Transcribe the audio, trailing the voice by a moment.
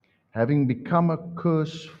having become a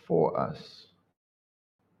curse for us.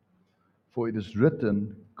 For it is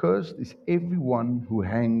written, cursed is everyone who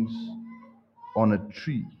hangs on a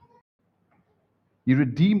tree. He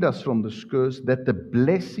redeemed us from this curse that the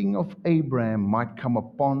blessing of Abraham might come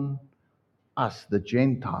upon us, the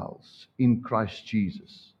Gentiles, in Christ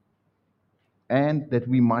Jesus, and that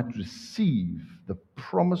we might receive the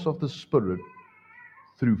promise of the Spirit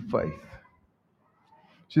through faith.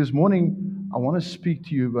 So this morning, I want to speak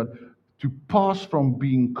to you about to pass from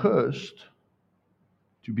being cursed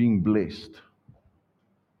to being blessed.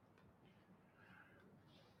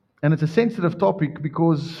 And it's a sensitive topic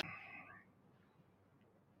because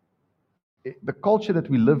the culture that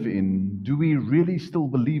we live in, do we really still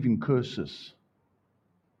believe in curses?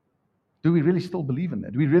 Do we really still believe in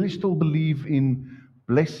that? Do we really still believe in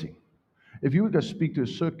blessing? If you would go speak to a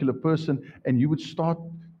circular person and you would start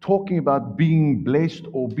talking about being blessed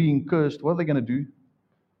or being cursed, what are they going to do?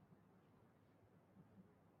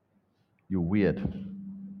 You're weird.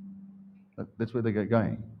 That's where they're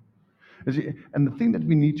going. And the thing that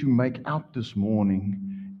we need to make out this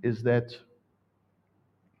morning is that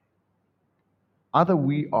either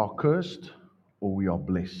we are cursed or we are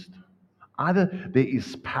blessed. Either there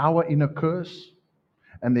is power in a curse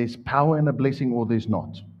and there's power in a blessing, or there's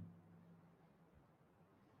not.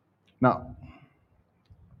 Now,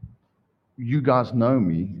 you guys know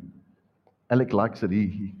me. Alec likes it.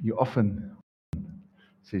 He often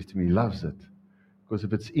says to me, he loves it. Because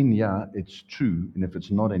if it's in here, it's true. And if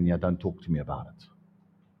it's not in here, don't talk to me about it.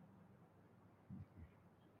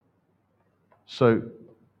 So,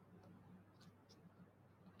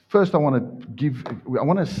 first I want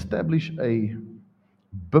to establish a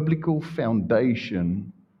biblical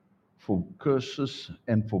foundation for curses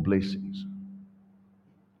and for blessings.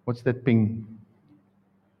 What's that ping?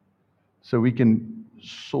 So we can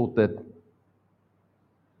sort that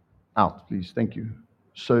out, please. Thank you.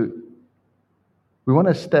 So we want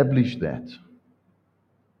to establish that.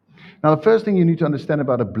 Now, the first thing you need to understand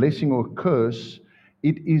about a blessing or a curse,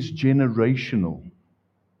 it is generational.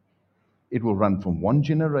 It will run from one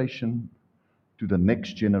generation to the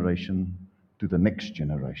next generation to the next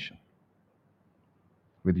generation.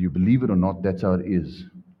 Whether you believe it or not, that's how it is.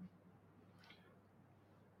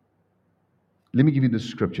 Let me give you the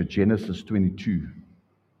scripture, Genesis 22,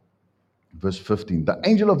 verse 15. The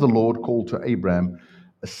angel of the Lord called to Abraham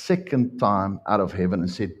a second time out of heaven and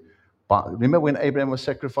said, remember when Abraham was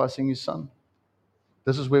sacrificing his son?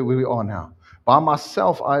 This is where we are now. By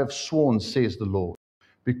myself I have sworn, says the Lord,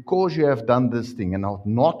 because you have done this thing and have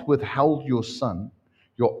not withheld your son,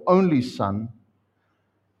 your only son,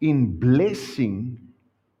 in blessing,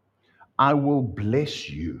 I will bless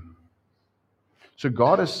you. So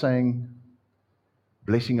God is saying,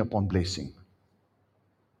 blessing upon blessing.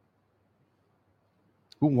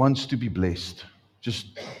 Who wants to be blessed?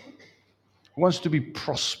 Just who wants to be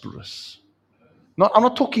prosperous? I'm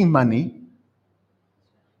not talking money.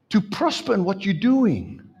 To prosper in what you're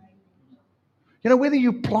doing. You know, whether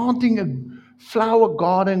you're planting a flower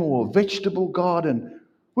garden or a vegetable garden,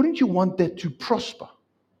 wouldn't you want that to prosper?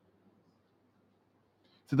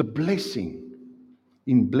 So the blessing,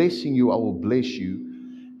 in blessing you, I will bless you,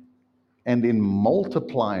 and in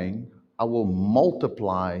multiplying, I will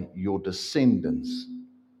multiply your descendants.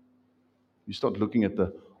 You start looking at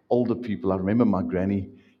the older people. I remember my granny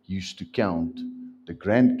used to count the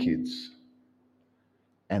grandkids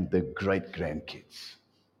and the great-grandkids.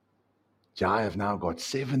 So I have now got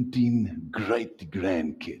 17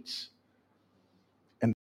 great-grandkids.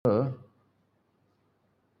 And for her,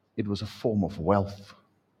 it was a form of wealth.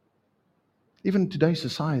 Even in today's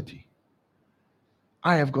society,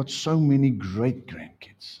 I have got so many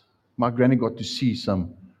great-grandkids. My granny got to see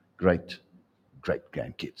some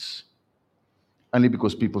great-grandkids. Only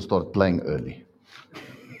because people started playing early.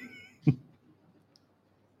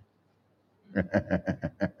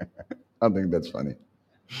 I think that's funny.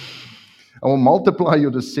 I will multiply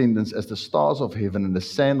your descendants as the stars of heaven and the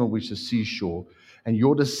sand on which the seashore, and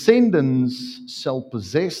your descendants shall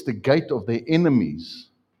possess the gate of their enemies.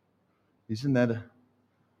 Isn't that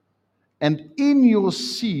And in your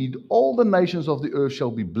seed, all the nations of the earth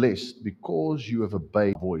shall be blessed because you have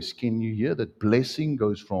obeyed my voice. Can you hear that? Blessing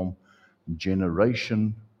goes from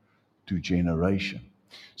generation to generation.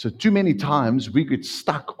 So too many times we get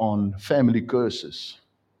stuck on family curses.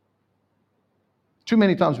 Too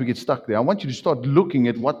many times we get stuck there. I want you to start looking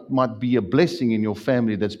at what might be a blessing in your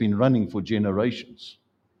family that's been running for generations.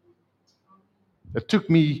 It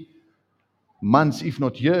took me months, if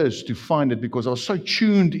not years, to find it because I was so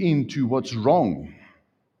tuned into what's wrong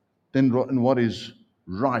than what is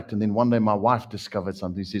right. And then one day my wife discovered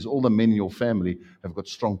something. She says, all the men in your family have got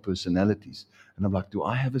strong personalities. And I'm like, do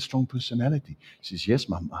I have a strong personality? She says, yes,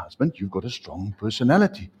 my husband, you've got a strong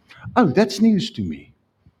personality. Oh, that's news to me.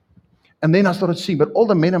 And then I started seeing, but all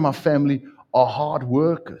the men in my family are hard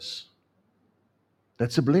workers.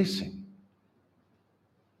 That's a blessing.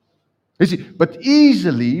 You see, but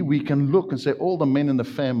easily we can look and say all the men in the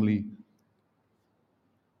family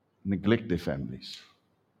neglect their families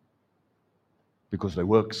because they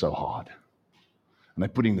work so hard. And they're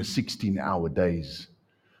putting the 16-hour days,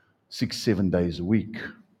 7 days a week.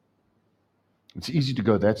 It's easy to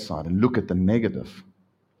go that side and look at the negative.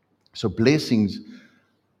 So blessings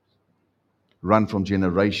run from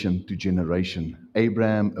generation to generation.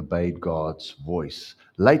 Abraham obeyed God's voice.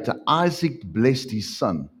 Later, Isaac blessed his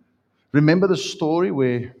son. Remember the story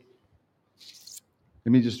where,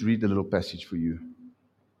 let me just read a little passage for you,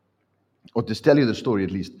 or just tell you the story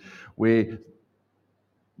at least, where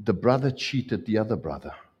the brother cheated the other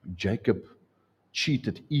brother. Jacob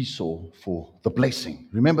cheated Esau for the blessing.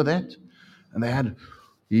 Remember that? And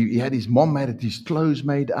he had his mom had his clothes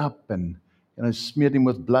made up and smeared him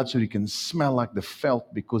with blood so he can smell like the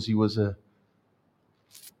felt because he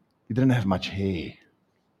didn't have much hair.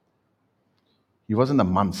 He wasn't a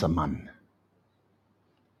man's man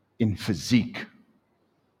in physique.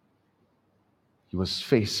 He was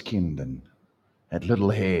fair-skinned and had little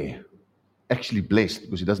hair. Actually blessed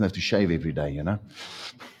because he doesn't have to shave every day,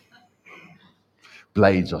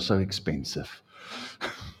 Blades are so expensive.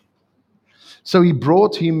 So he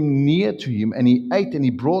brought him near to him, and he ate, and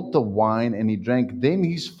he brought the wine, and he drank. Then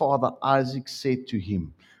his father Isaac said to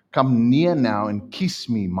him, come near now and kiss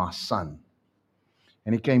me, my son.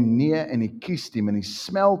 And he came near and he kissed him, and he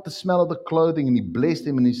smelled the smell of the clothing, and he blessed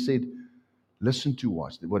him, and he said, listen to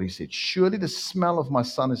what he said. Surely the smell of my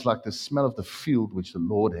son is like the smell of the field which the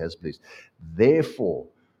Lord has blessed. Therefore,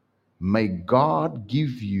 may God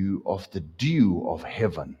give you of the dew of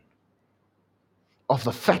heaven, of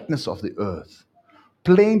the fatness of the earth,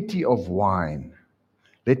 plenty of wine.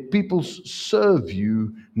 Let people serve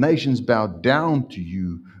you, nations bow down to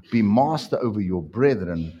you, be master over your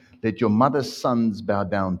brethren. Let your mother's sons bow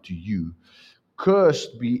down to you.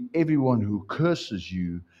 Cursed be everyone who curses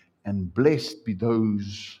you, and blessed be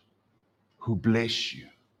those who bless you.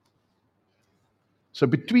 So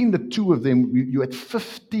between the two of them, you had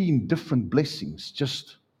 15 different blessings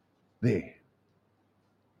just there.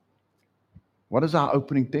 What is our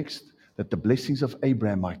opening text? That the blessings of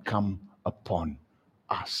Abraham might come upon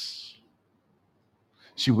us.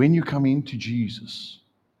 See, when you come into Jesus,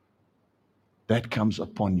 that comes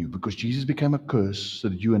upon you because Jesus became a curse so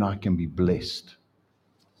that you and I can be blessed.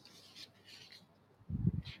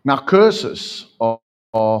 Now, curses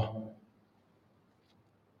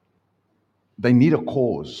they need a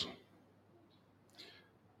cause.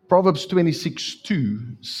 Proverbs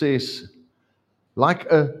 26:2 says, like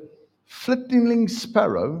a flitting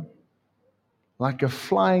sparrow, like a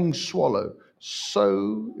flying swallow,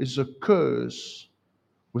 so is a curse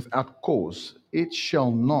without cause. It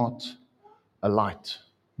shall not alight.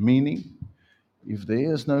 Meaning, if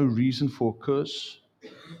there is no reason for a curse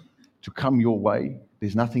to come your way,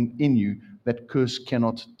 there's nothing in you, that curse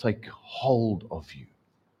cannot take hold of you.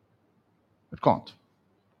 It can't.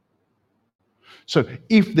 So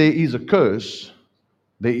if there is a curse,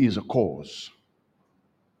 there is a cause.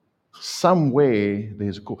 Somewhere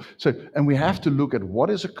there's a cause. So, and we have to look at what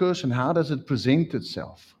is a curse and how does it present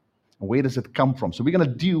itself? And where does it come from? So we're going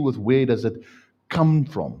to deal with where does it come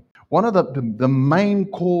from. One of the main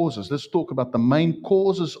causes, let's talk about the main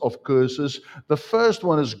causes of curses. The first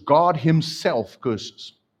one is God himself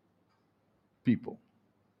curses people.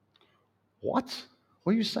 What?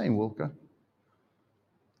 What are you saying, Wilka?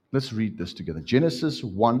 Let's read this together. Genesis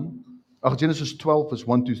 12, verse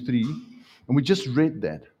 1 to 3. And we just read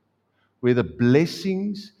that, where the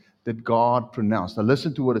blessings that God pronounced. Now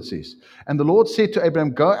listen to what it says. And the Lord said to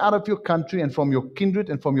Abraham, go out of your country and from your kindred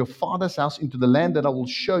and from your father's house into the land that I will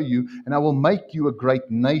show you, and I will make you a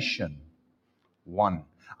great nation. 1.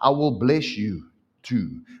 I will bless you.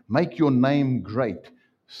 2. Make your name great.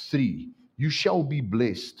 3. You shall be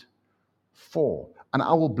blessed. 4. And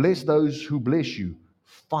I will bless those who bless you.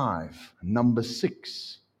 5. Number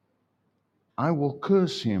 6. I will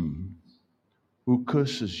curse him who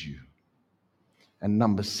curses you. And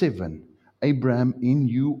number 7. Abraham, in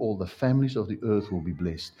you all the families of the earth will be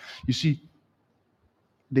blessed. You see,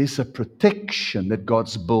 there's a protection that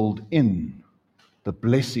God's built in the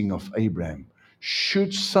blessing of Abraham.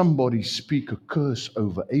 Should somebody speak a curse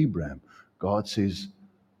over Abraham, God says,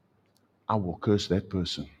 I will curse that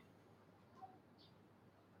person.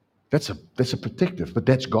 That's a protective, but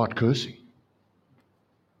that's God cursing.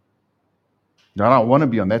 I don't want to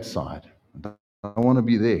be on that side. I don't want to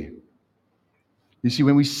be there. You see,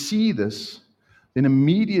 when we see this, then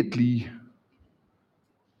immediately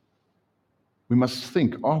we must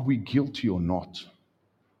think, are we guilty or not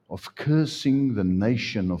of cursing the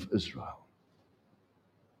nation of Israel?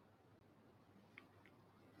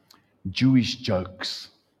 Jewish jokes.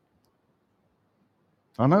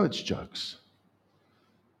 I know it's jokes,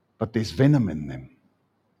 but there's venom in them.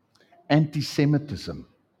 Anti-Semitism,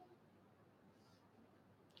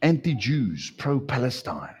 anti-Jews,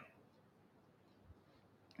 pro-Palestine.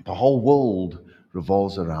 The whole world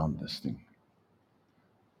revolves around this thing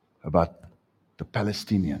about the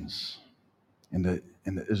Palestinians and the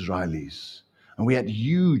Israelis. And we had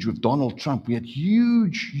huge, with Donald Trump, we had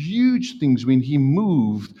huge things when he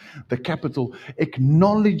moved the capital,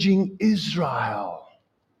 acknowledging Israel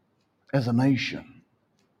as a nation.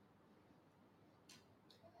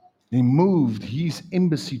 He moved his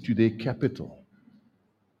embassy to their capital,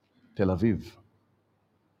 Tel Aviv.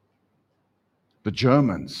 The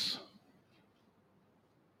Germans,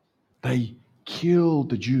 they killed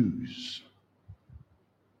the Jews.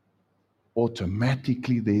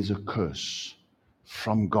 Automatically there's a curse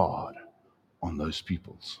from God on those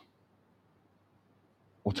peoples.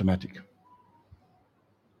 Automatic.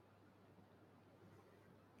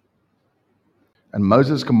 And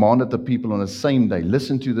Moses commanded the people on the same day,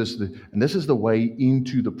 listen to this, and this is the way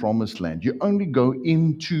into the promised land. You only go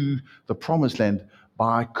into the promised land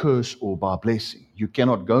by curse or by blessing. You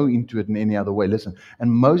cannot go into it in any other way. Listen.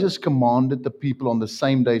 And Moses commanded the people on the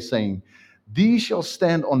same day, saying, these shall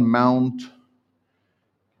stand on Mount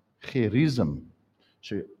Gerizim.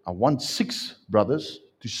 So I want 6 brothers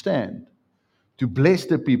to stand to bless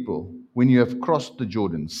the people when you have crossed the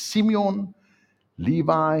Jordan. Simeon,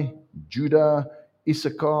 Levi, Judah,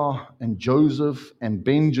 Issachar, and Joseph, and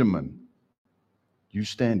Benjamin. You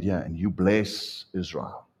stand here and you bless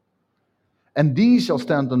Israel. And these shall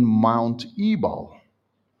stand on Mount Ebal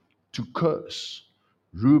to curse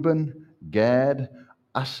Reuben, Gad,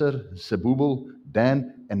 Asher, Zebulun,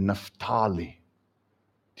 Dan, and Naphtali.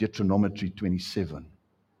 Deuteronomy 27.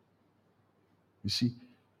 You see,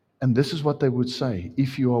 and this is what they would say.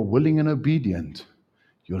 If you are willing and obedient,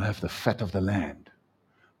 you'll have the fat of the land.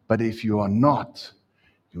 But if you are not,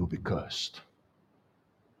 you'll be cursed.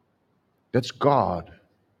 That's God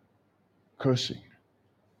cursing.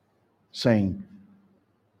 Saying,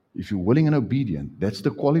 if you're willing and obedient, that's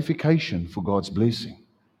the qualification for God's blessing.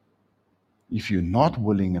 If you're not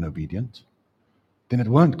willing and obedient, then it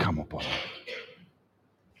won't come upon you.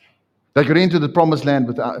 They got into the promised land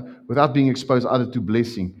without being exposed either to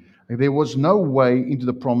blessing. There was no way into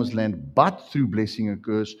the promised land but through blessing and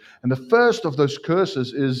curse. And the first of those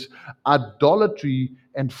curses is idolatry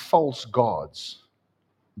and false gods.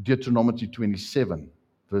 Deuteronomy 27,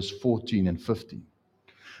 verse 14 and 15.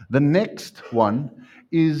 The next one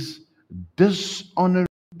is dishonoring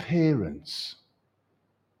parents.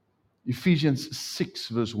 Ephesians 6,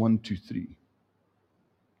 verse 1 to 3.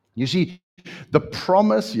 You see, the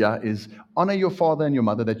promise here is honor your father and your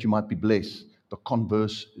mother that you might be blessed. The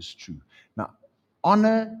converse is true. Now,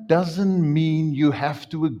 honor doesn't mean you have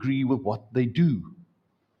to agree with what they do.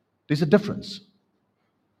 There's a difference.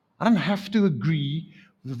 I don't have to agree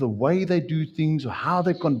with the way they do things or how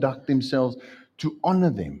they conduct themselves to honor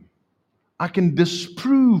them. I can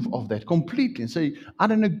disapprove of that completely and say, I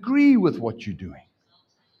don't agree with what you're doing.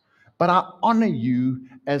 But I honor you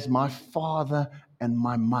as my father and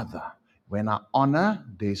my mother. When I honor,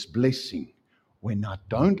 there's blessing. When I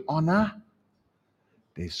don't honor,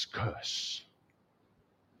 there's curse.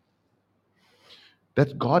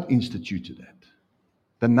 That God instituted that.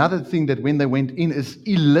 Another thing that when they went in is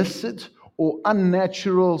illicit or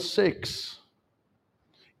unnatural sex.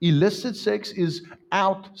 Illicit sex is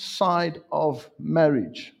outside of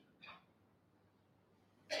marriage.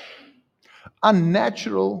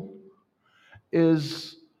 Unnatural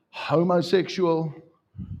is homosexual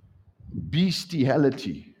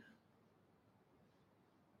bestiality.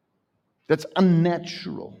 That's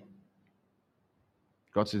unnatural.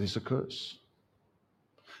 God says it's a curse.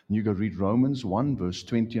 And you go read Romans 1, verse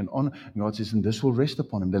 20 and on, and God says, and this will rest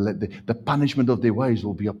upon them. The punishment of their ways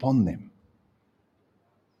will be upon them.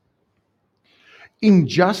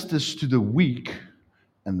 Injustice to the weak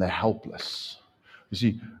and the helpless. You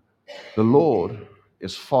see, the Lord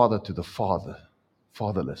is father to the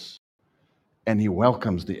fatherless, and he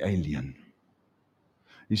welcomes the alien.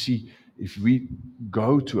 You see, if we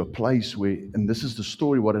go to a place where, and this is the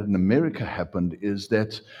story, what in America happened is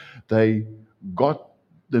that the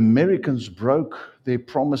Americans broke their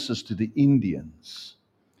promises to the Indians,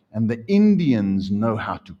 and the Indians know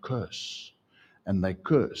how to curse, and they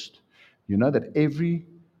cursed. You know that every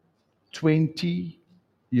 20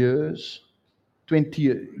 years, 20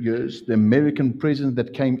 years, the American president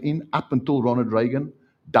that came in, up until Ronald Reagan,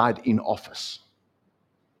 died in office.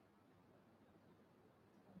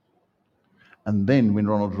 And then when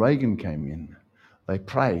Ronald Reagan came in, they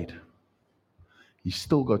prayed. He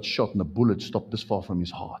still got shot and the bullet stopped this far from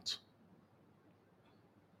his heart.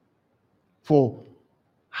 For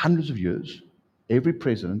hundreds of years, every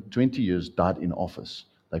president, 20 years, died in office.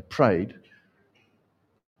 They prayed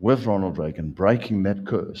with Ronald Reagan, breaking that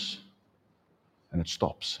curse, and it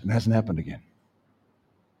stops. It hasn't happened again.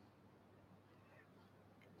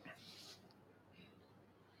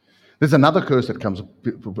 There's another curse that comes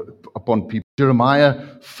upon people.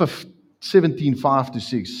 Jeremiah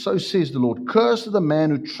 17:5-6. So says the Lord, cursed is the man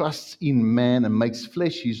who trusts in man and makes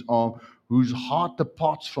flesh his arm, whose heart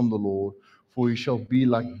departs from the Lord, for he shall be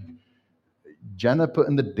like juniper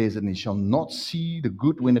in the desert, and he shall not see the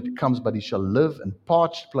good when it comes, but he shall live in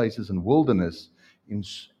parched places and wilderness,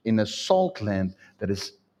 in a salt land that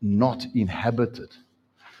is not inhabited.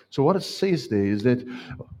 So what it says there is that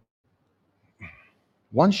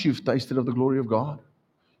once you've tasted of the glory of God,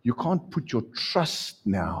 you can't put your trust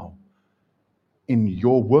now in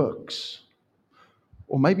your works.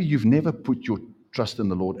 Or maybe you've never put your trust in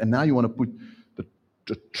the Lord, and now you want to put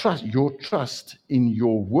your trust in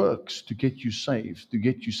your works to get you saved, to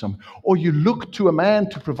get you some. Or you look to a man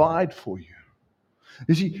to provide for you.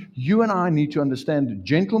 You see, you and I need to understand,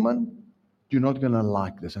 gentlemen, you're not going to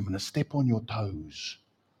like this. I'm going to step on your toes.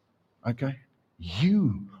 Okay?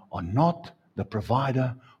 You are not the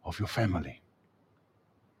provider of your family.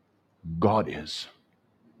 God is.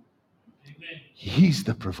 He's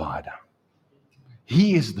the provider.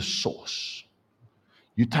 He is the source.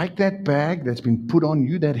 You take that bag that's been put on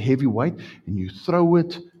you, that heavy weight, and you throw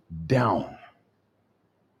it down.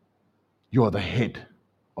 You are the head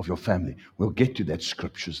of your family. We'll get to that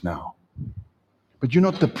scriptures now. But you're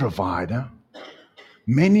not the provider.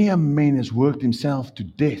 Many a man has worked himself to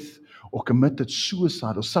death or committed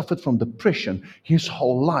suicide or suffered from depression his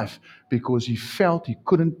whole life because he felt he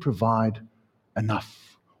couldn't provide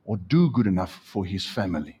enough or do good enough for his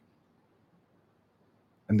family.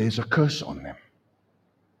 And there's a curse on them.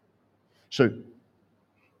 So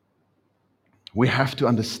we have to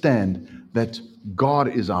understand that God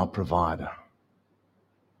is our provider.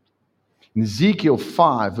 In Ezekiel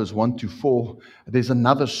 5, verse 1-4, there's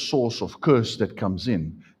another source of curse that comes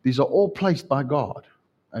in. These are all placed by God.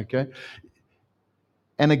 Okay?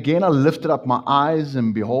 And again, I lifted up my eyes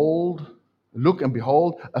and look and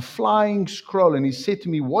behold, a flying scroll. And he said to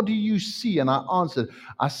me, what do you see? And I answered,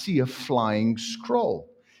 I see a flying scroll.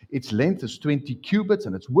 Its length is 20 cubits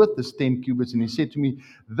and its width is 10 cubits. And he said to me,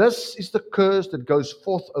 this is the curse that goes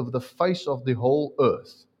forth over the face of the whole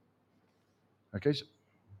earth. Okay, so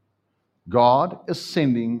God is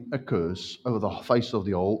sending a curse over the face of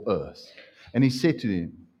the whole earth. And he said to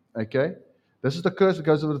them, okay, this is the curse that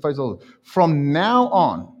goes over the face of the whole earth. From now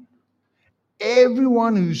on,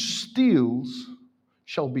 everyone who steals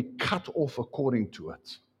shall be cut off according to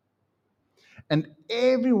it. And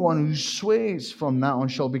everyone who swears from now on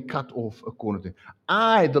shall be cut off according to it.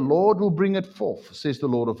 I, the Lord, will bring it forth, says the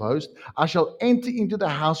Lord of hosts. I shall enter into the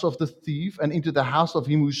house of the thief and into the house of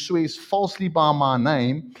him who swears falsely by my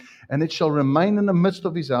name, and it shall remain in the midst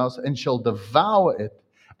of his house and shall devour it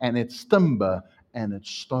and its timber and its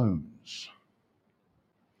stones.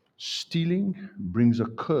 Stealing brings a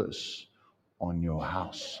curse on your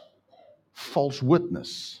house. False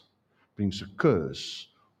witness brings a curse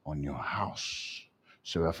on your house.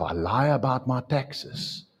 So if I lie about my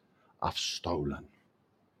taxes, I've stolen.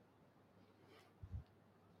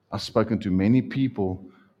 I've spoken to many people.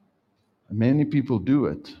 Many people do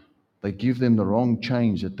it. They give them the wrong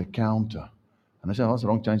change at the counter. And I say, oh, it's the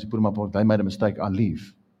wrong change. You put them up. They made a mistake. I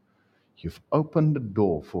leave. You've opened the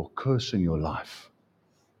door for a curse in your life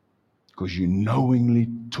because you knowingly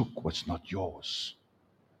took what's not yours.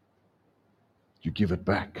 You give it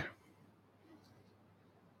back.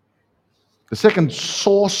 The second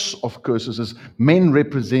source of curses is men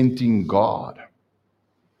representing God.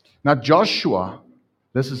 Now Joshua,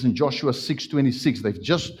 this is in Joshua 6:26, they've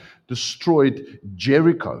just destroyed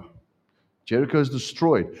Jericho. Jericho is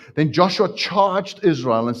destroyed. Then Joshua charged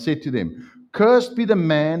Israel and said to them, cursed be the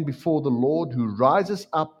man before the Lord who rises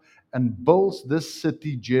up and builds this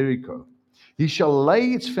city Jericho. He shall lay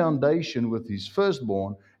its foundation with his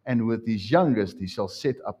firstborn, and with his youngest he shall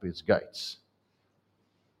set up its gates.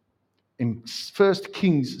 In 1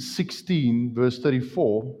 Kings 16, verse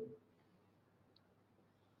 34,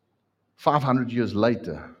 500 years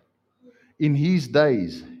later, in his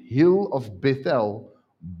days, Hill of Bethel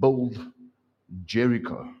built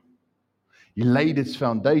Jericho. He laid its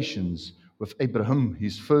foundations with Abraham,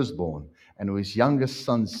 his firstborn, and with his youngest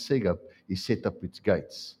son, Segub, he set up its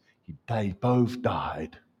gates. They both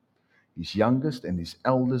died. His youngest and his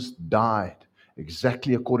eldest died,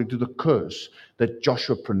 exactly according to the curse that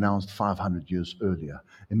Joshua pronounced 500 years earlier.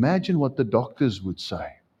 Imagine what the doctors would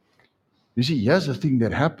say. You see, here's the thing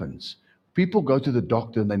that happens. People go to the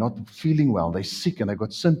doctor and they're not feeling well. They're sick and they've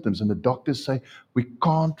got symptoms. And the doctors say, we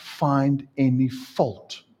can't find any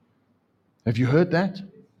fault. Have you heard that?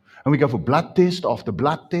 And we go for blood test after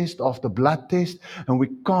blood test after blood test, and we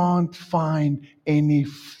can't find any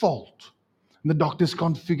fault. And the doctors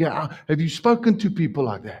can't figure out. Have you spoken to people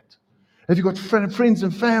like that? Have you got friends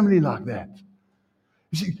and family like that?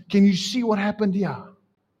 You see, can you see what happened here?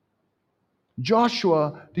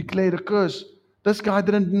 Joshua declared a curse. This guy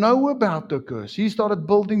didn't know about the curse. He started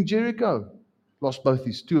building Jericho. Lost both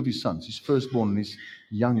two of his sons, his firstborn and his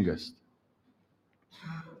youngest.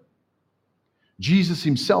 Jesus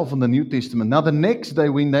himself in the New Testament. Now, the next day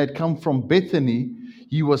when they had come from Bethany,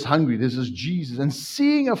 he was hungry. This is Jesus. And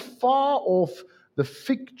seeing afar off the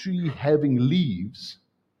fig tree having leaves,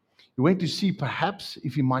 he went to see perhaps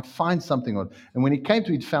if he might find something on it. And when he came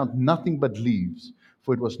to it, found nothing but leaves,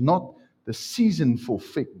 for it was not the season for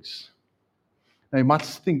figs. Now, you might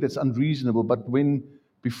think that's unreasonable, but when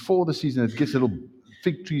before the season, it gets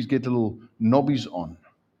fig trees get little knobbies on.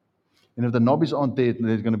 And if the knobbies aren't there,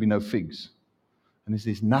 there's going to be no figs. And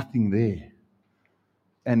there's nothing there.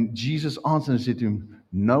 And Jesus answered and said to him,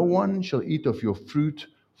 no one shall eat of your fruit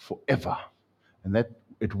forever. And that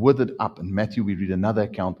it withered up. In Matthew, we read another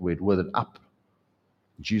account where it withered up.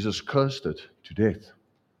 Jesus cursed it to death.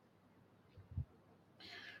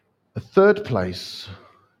 A third place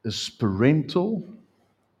is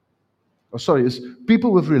is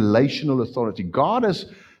people with relational authority. God has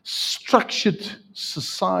structured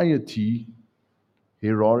society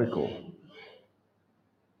hierarchical.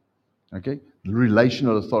 Okay?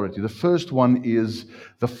 Relational authority. The first one is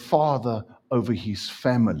the father over his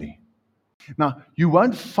family. Now, you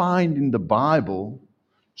won't find in the Bible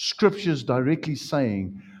scriptures directly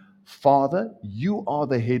saying, Father, you are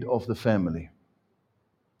the head of the family.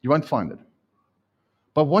 You won't find it.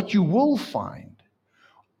 But what you will find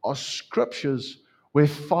are scriptures where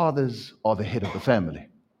fathers are the head of the family.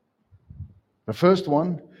 The first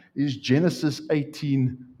one is Genesis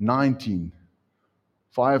 18:19.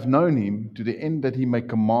 For I have known him to the end that he may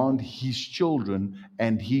command his children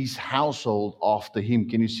and his household after him.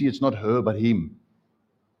 Can you see it's not her, but him?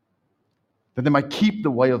 That they might keep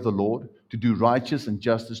the way of the Lord, to do righteous and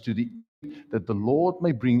justice to the end, that the Lord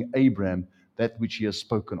may bring Abraham that which he has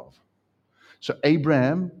spoken of. So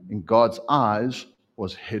Abraham, in God's eyes,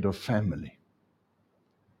 was head of family.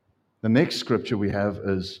 The next scripture we have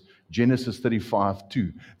is Genesis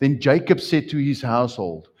 35:2. Then Jacob said to his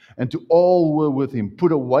household, and to all who were with him,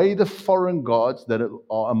 put away the foreign gods that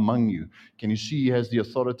are among you. Can you see he has the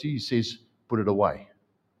authority? He says, put it away.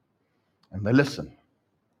 And they listen.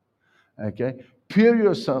 Okay?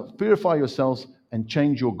 Purify yourselves and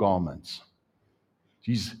change your garments.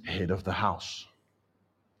 He's head of the house.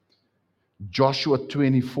 Joshua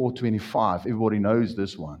 24:25. Everybody knows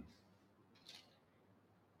this one.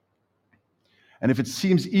 And if it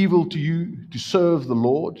seems evil to you to serve the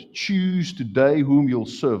Lord, choose today whom you'll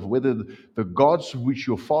serve, whether the gods which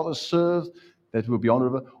your fathers served, that will be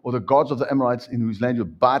honorable, or the gods of the Amorites in whose land you.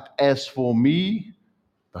 But as for me,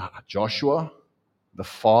 Joshua, the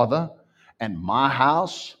father, and my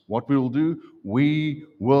house, what we will do, we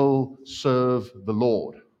will serve the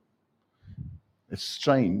Lord. It's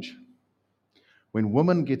strange. When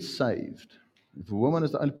women get saved, if a woman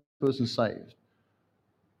is the only person saved,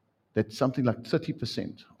 that something like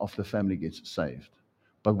 30% of the family gets saved.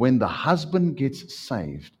 But when the husband gets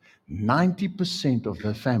saved, 90% of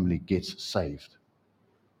the family gets saved.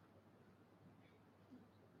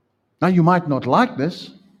 Now, you might not like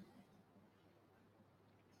this.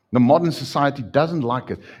 The modern society doesn't like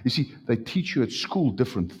it. You see, they teach you at school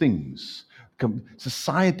different things.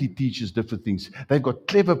 Society teaches different things. They've got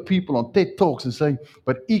clever people on TED Talks and saying,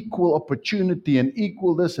 but equal opportunity and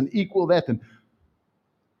equal this and equal that. And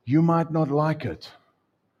you might not like it,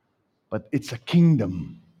 but it's a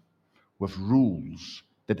kingdom with rules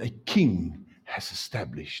that a king has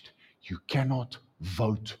established. You cannot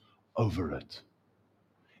vote over it.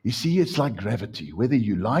 You see, it's like gravity. Whether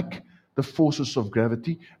you like the forces of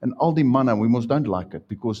gravity, and al die manne, we must don't like it,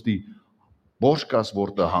 because die borskas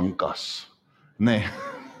word 'n hangkas. Nee.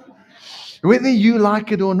 Whether you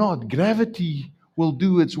like it or not, gravity will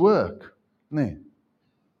do its work. Nee.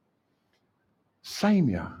 Same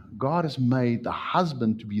here. God has made the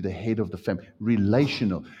husband to be the head of the family.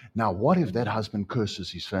 Relational. Now, what if that husband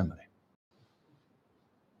curses his family?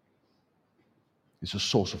 It's a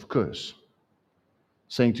source of curse.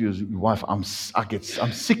 Saying to your wife, I'm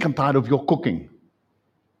sick and tired of your cooking.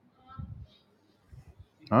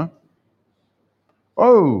 Huh?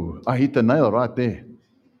 Oh, I hit the nail right there.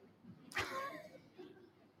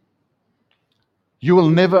 You will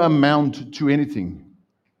never amount to anything.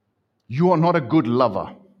 You are not a good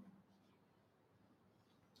lover.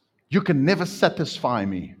 You can never satisfy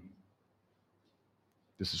me.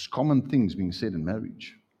 This is common things being said in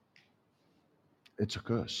marriage. It's a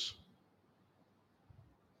curse.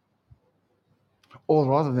 Or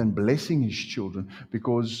rather than blessing his children,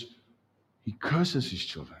 because he curses his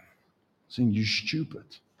children, saying, "You stupid,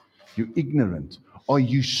 you ignorant, or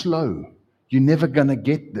you slow, you're never going to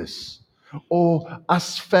get this." Or,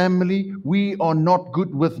 "Us family, we are not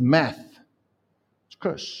good with math." It's a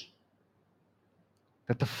curse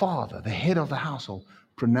that the father, the head of the household,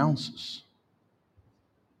 pronounces.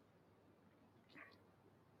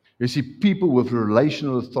 You see, people with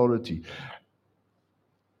relational authority,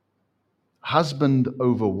 husband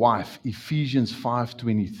over wife, Ephesians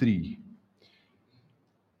 5:23.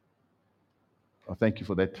 Oh, thank you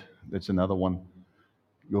for that. That's another one.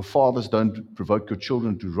 Your fathers, don't provoke your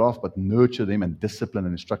children to wrath, but nurture them in discipline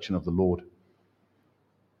and instruction of the Lord.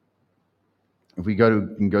 If we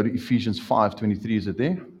can go to Ephesians 5:23, is it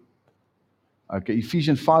there? Okay,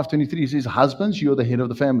 Ephesians 5:23 says, "Husbands, you are the head of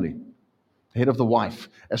the family, the head of the wife,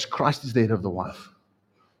 as Christ is the head of the wife,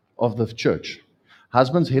 of the church."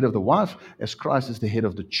 Husbands, head of the wife, as Christ is the head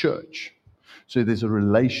of the church. So there's a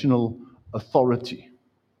relational authority.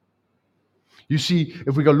 You see,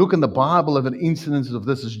 if we go look in the Bible of an incident of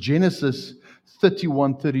this, is Genesis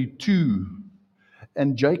 31:32.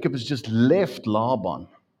 And Jacob has just left Laban.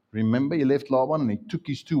 Remember, he left Laban and he took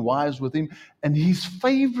his 2 wives with him. And his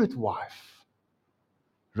favorite wife,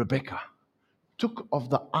 Rebekah, took of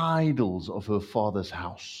the idols of her father's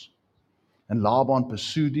house. And Laban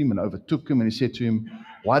pursued him and overtook him. And he said to him,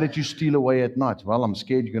 "Why did you steal away at night?" "Well, I'm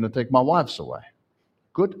scared you're going to take my wives away."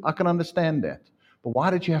 Good, I can understand that. But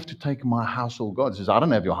why did you have to take my household gods? He says, "I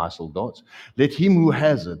don't have your household gods. Let him who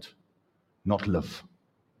has it not live."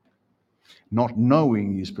 Not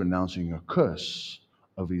knowing he's pronouncing a curse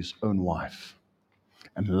over his own wife.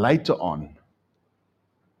 And later on,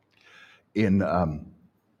 in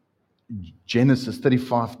Genesis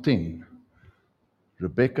 35:10,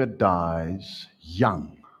 Rebekah dies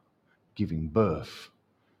young, giving birth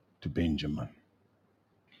to Benjamin.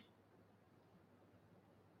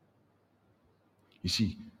 You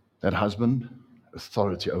see, that husband,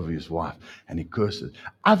 authority over his wife, and he curses.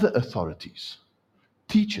 Other authorities,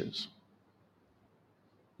 teachers,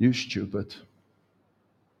 "You stupid."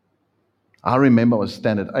 I remember I was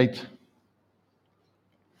standard 8,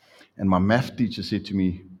 and my math teacher said to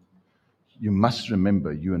me, "You must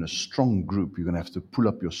remember, you're in a strong group. You're going to have to pull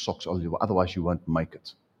up your socks, otherwise you won't make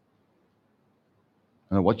it."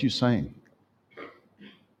 And what you saying?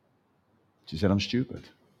 She said, "I'm stupid.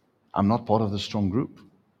 I'm not part of the strong group."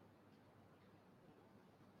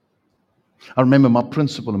 I remember my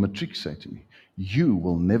principal in matric said to me, "You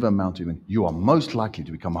will never amount to even, you are most likely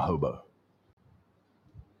to become a hobo."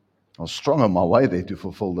 I was strong on my way there to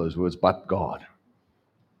fulfill those words, but God.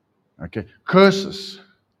 Okay, curses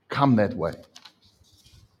come that way.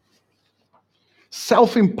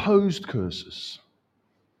 Self-imposed curses.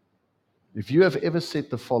 If you have ever said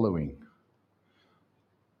the following,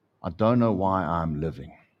 "I don't know why I'm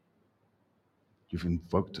living," you've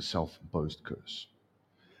invoked a self-imposed curse.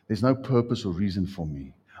 "There's no purpose or reason for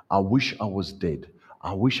me. I wish I was dead.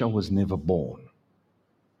 I wish I was never born."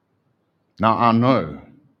 Now, I know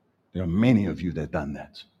there are many of you that have done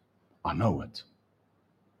that. I know it.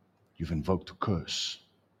 You've invoked a curse.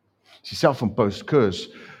 See, self-imposed curse,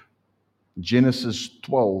 Genesis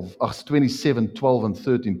 27, 12 and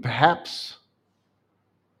 13. Perhaps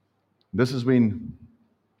this is when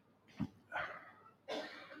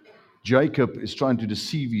Jacob is trying to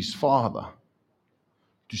deceive his father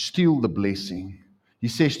to steal the blessing. He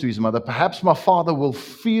says to his mother, "Perhaps my father will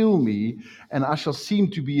feel me, and I shall seem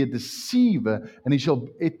to be a deceiver, and it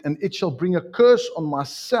shall bring a curse on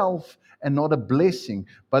myself and not a blessing."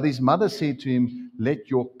 But his mother said to him, "Let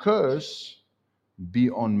your curse be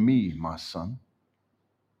on me, my son."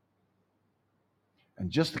 And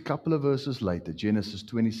just a couple of verses later, Genesis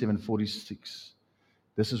 27:46,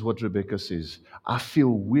 this is what Rebekah says, "I feel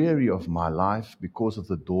weary of my life because of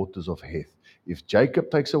the daughters of Heth. If Jacob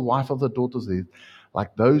takes a wife of the daughters of Heth,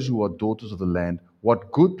 like those who are daughters of the land,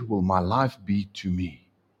 what good will my life be to me?"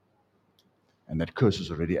 And that curse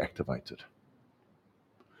is already activated.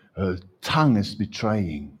 Her tongue is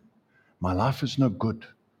betraying. My life is no good.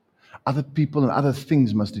 Other people and other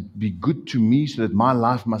things must be good to me so that my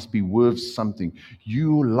life must be worth something.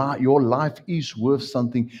 Your life is worth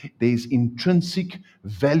something. There's intrinsic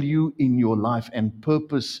value in your life and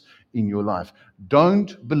purpose in your life.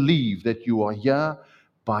 Don't believe that you are here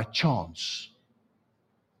by chance.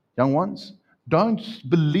 Young ones, don't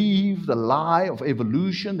believe the lie of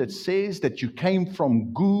evolution that says that you came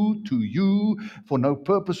from goo to you for no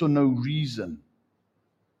purpose or no reason.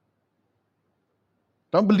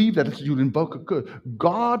 Don't believe that you'll invoke a curse.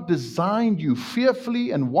 God designed you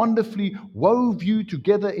fearfully and wonderfully, wove you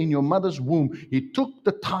together in your mother's womb. He took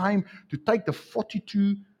the time to take the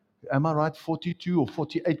 42, am I right, 42 or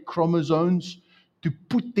 48 chromosomes to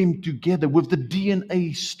put them together with the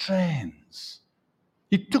DNA strands.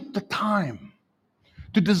 He took the time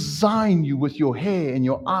to design you with your hair and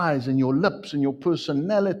your eyes and your lips and your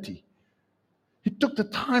personality. He took the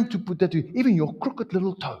time to put that to even your crooked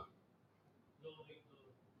little toe.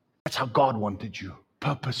 That's how God wanted you,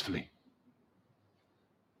 purposefully.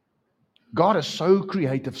 God is so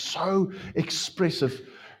creative, so expressive.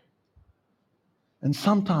 And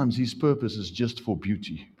sometimes his purpose is just for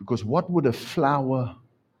beauty. Because what would a flower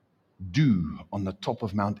do on the top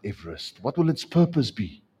of Mount Everest? What will its purpose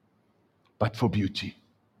be? But for beauty.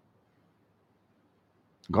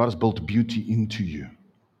 God has built beauty into you.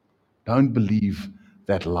 Don't believe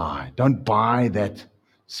that lie. Don't buy that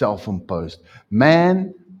self-imposed.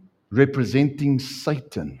 Man representing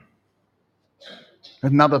Satan.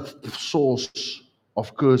 Another source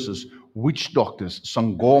of curses. Witch doctors,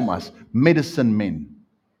 sangomas, medicine men,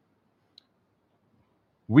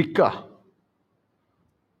 Wicca,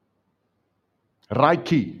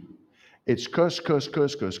 Reiki. It's curse, curse,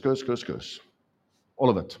 curse, curse, curse, curse, curse. All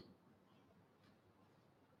of it.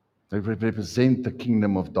 They represent the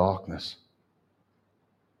kingdom of darkness.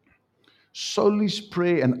 Soulish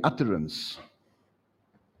prayer and utterance.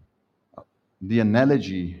 The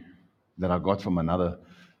analogy that I got from another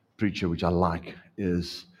preacher, which I like,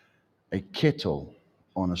 is a kettle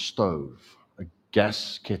on a stove, a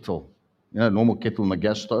gas kettle. You know, a normal kettle on a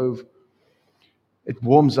gas stove. It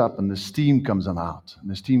warms up and the steam comes out,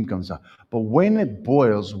 and the steam comes out. But when it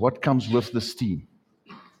boils, what comes with the steam?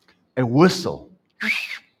 A whistle.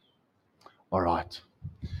 All right.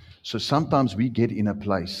 So sometimes we get in a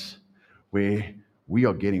place where we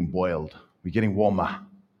are getting boiled, we're getting warmer,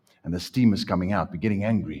 and the steam is coming out. We're getting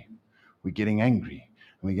angry. We're getting angry.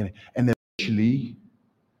 And eventually,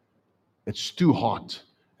 it's too hot,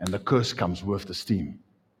 and the curse comes with the steam.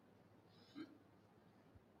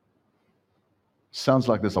 Sounds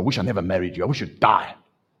like this. I wish I never married you. I wish you'd die.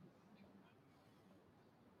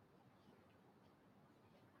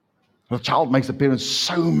 The child makes the parents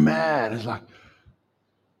so mad. It's like,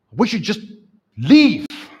 I wish you'd just leave.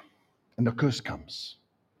 And the curse comes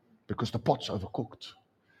because the pot's overcooked.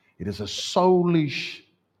 It is a soulish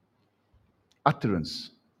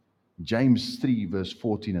utterance. James 3, verse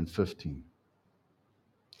 14 and 15.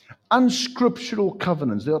 Unscriptural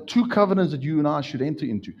covenants. There are two covenants that you and I should enter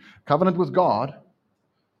into. Covenant with God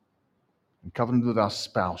and covenant with our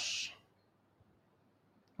spouse.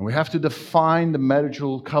 And we have to define the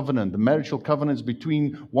marital covenant. The marital covenant is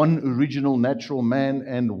between one original natural man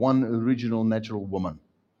and one original natural woman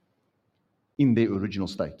in their original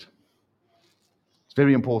state. It's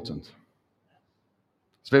very important.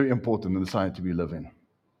 It's very important in the society we live in.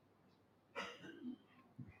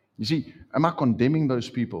 You see, am I condemning those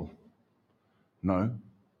people? No.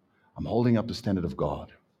 I'm holding up the standard of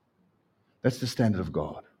God. That's the standard of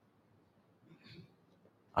God.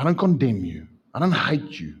 I don't condemn you. I don't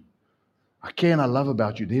hate you. I care and I love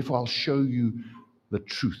about you. Therefore, I'll show you the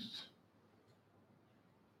truth.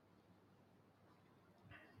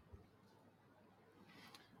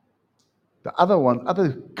 The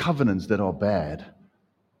other covenants that are bad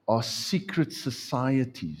are secret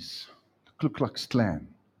societies. The Ku Klux Klan.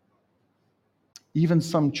 Even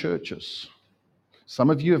some churches. Some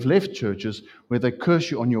of you have left churches where they curse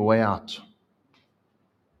you on your way out.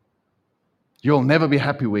 You'll never be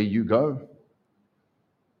happy where you go.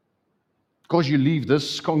 Because you leave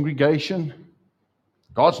this congregation,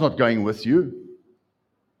 God's not going with you.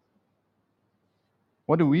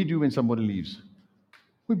 What do we do when somebody leaves?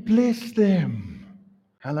 We bless them.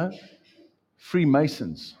 Hello?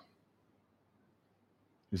 Freemasons.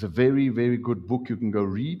 There's a very, very good book you can go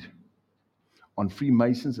read on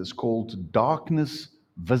Freemasons. It's called Darkness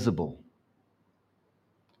Visible.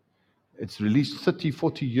 It's released 30,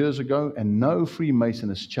 40 years ago, and no Freemason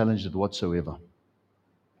has challenged it whatsoever.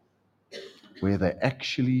 Where they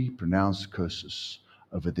actually pronounce curses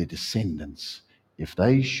over their descendants if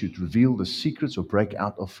they should reveal the secrets or break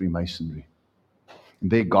out of Freemasonry.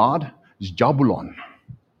 And their god is Jabulon.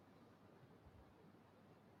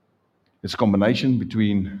 It's a combination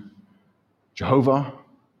between Jehovah,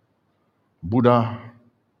 Buddha,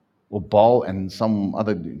 or Baal and some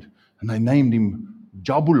other dude. And they named him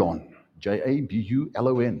Jabulon,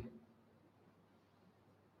 Jabulon.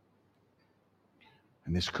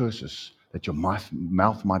 And there's curses that your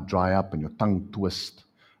mouth might dry up and your tongue twist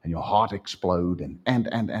and your heart explode and.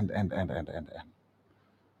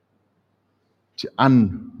 It's an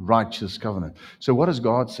unrighteous covenant. So what does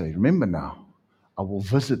God say? Remember now, I will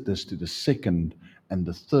visit this to the second and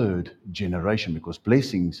the third generation, because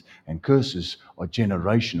blessings and curses are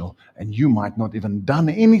generational, and you might not even done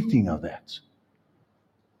anything of that.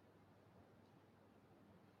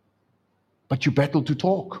 But you battle to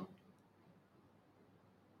talk.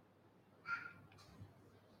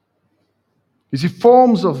 You see,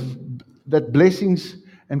 forms of that blessings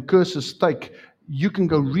and curses take, you can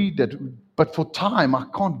go read that, but for time, I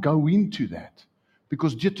can't go into that.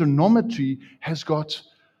 Because Deuteronomy has got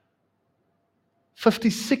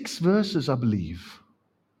 56 verses, I believe,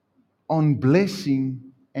 on blessing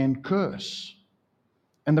and curse.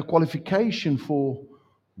 And the qualification for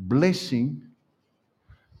blessing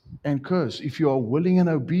and curse, if you are willing and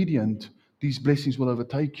obedient, these blessings will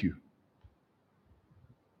overtake you.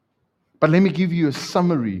 But let me give you a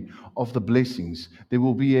summary of the blessings. There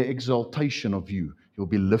will be an exaltation of you. You'll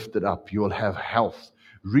be lifted up. You will have health,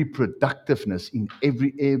 reproductiveness in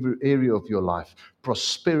every area of your life,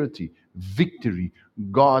 prosperity, victory,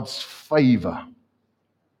 God's favor.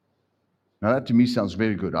 Now, that to me sounds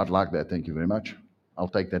very good. I'd like that. Thank you very much. I'll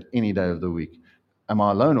take that any day of the week. Am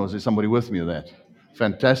I alone, or is there somebody with me with that?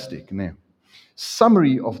 Fantastic. Now,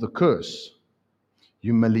 summary of the curse: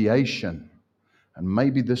 humiliation. And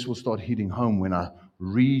maybe this will start hitting home when I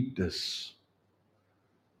read this.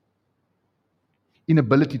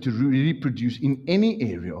 Inability to reproduce in any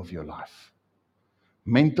area of your life.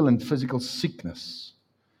 Mental and physical sickness.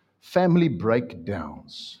 Family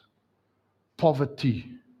breakdowns.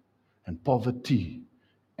 Poverty and poverty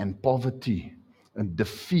and poverty and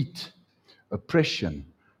defeat, oppression,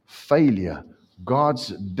 failure, God's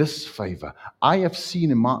disfavor. I have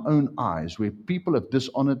seen in my own eyes where people have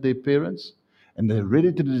dishonored their parents, and the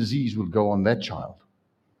hereditary disease will go on that child.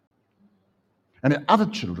 And the other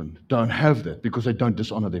children don't have that because they don't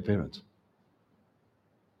dishonor their parents.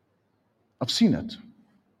 I've seen it.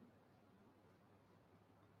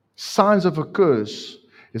 Signs of a curse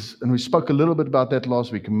is, and we spoke a little bit about that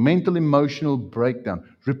last week, mental emotional breakdown,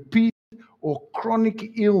 repeated or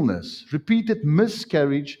chronic illness, repeated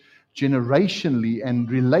miscarriage generationally and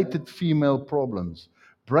related female problems,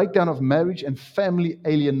 breakdown of marriage and family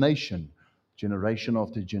alienation, generation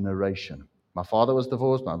after generation. My father was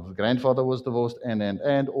divorced, my grandfather was divorced,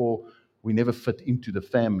 or we never fit into the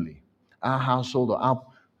family. Our household or our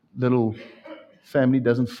little family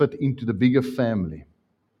doesn't fit into the bigger family.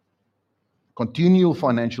 Continual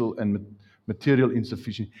financial and material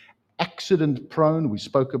insufficiency. Accident prone, we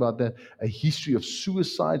spoke about that. A history of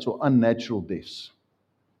suicides or unnatural deaths.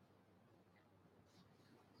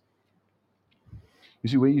 You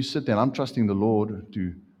see, where you sit there, I'm trusting the Lord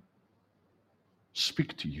to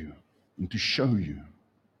speak to you and to show you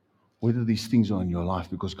whether these things are in your life,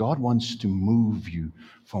 because God wants to move you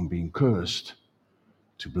from being cursed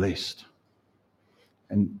to blessed.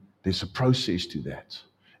 And there's a process to that.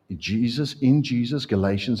 In Jesus,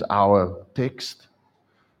 Galatians, our text,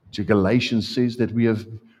 to Galatians says that we have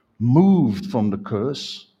moved from the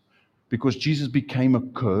curse because Jesus became a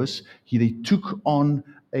curse. He took on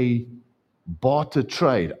a barter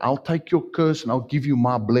trade. I'll take your curse and I'll give you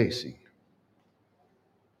my blessing.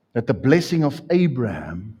 That the blessing of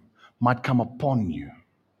Abraham might come upon you.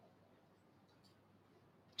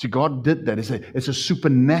 See, God did that. It's a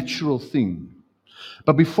supernatural thing.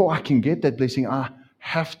 But before I can get that blessing, I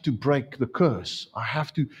have to break the curse. I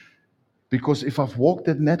have to, because if I've walked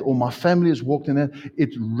in that, or my family has walked in that, it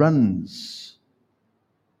runs.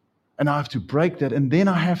 And I have to break that. And then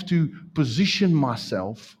I have to position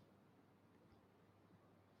myself,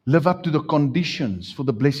 live up to the conditions for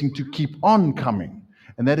the blessing to keep on coming.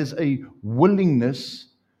 And that is a willingness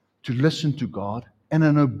to listen to God and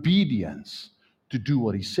an obedience to do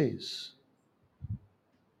what He says.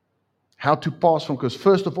 How to pass from curse.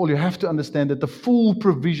 First of all, you have to understand that the full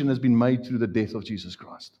provision has been made through the death of Jesus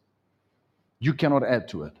Christ. You cannot add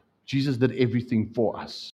to it. Jesus did everything for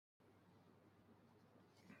us.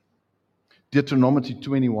 Deuteronomy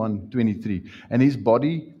 21:23. And his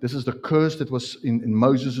body, this is the curse that was in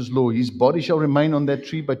Moses' law. His body shall remain on that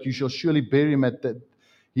tree, but you shall surely bury him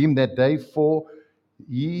him that day. For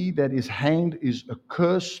he that is hanged is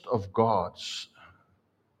accursed of God,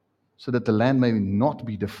 so that the land may not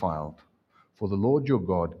be defiled. For the Lord your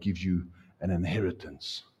God gives you an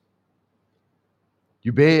inheritance.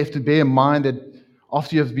 You have to bear in mind that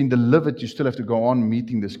after you have been delivered, you still have to go on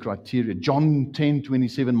meeting this criteria. John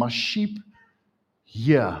 10:27, my sheep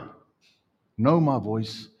hear, know my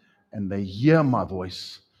voice, and they hear my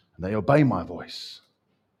voice, and they obey my voice.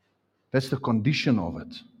 That's the condition of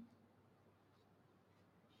it.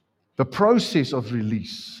 The process of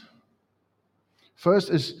release. First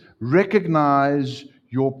is recognize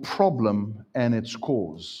your problem and its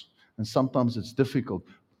cause. And sometimes it's difficult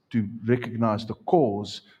to recognize the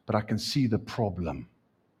cause, but I can see the problem.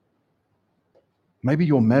 Maybe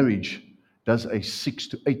your marriage does a 6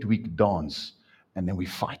 to 8 week dance, and then we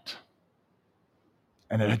fight.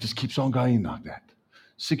 And it just keeps on going like that.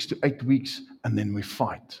 6 to 8 weeks, and then we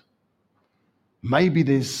fight. Maybe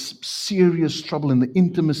there's serious trouble in the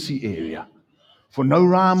intimacy area for no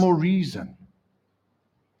rhyme or reason.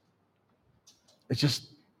 It's just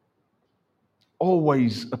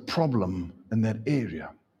always a problem in that area.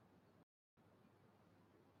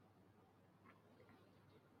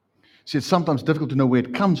 See, it's sometimes difficult to know where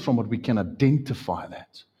it comes from, but we can identify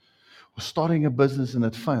that. Or starting a business and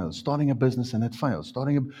it fails, starting a business and it fails,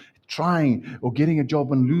 trying or getting a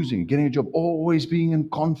job and losing, getting a job, always being in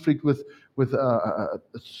conflict with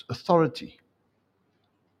authority.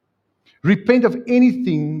 Repent of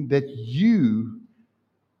anything that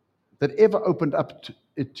ever opened up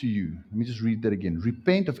it to you. Let me just read that again.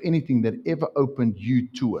 Repent of anything that ever opened you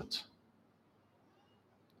to it.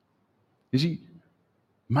 You see,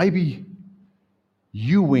 maybe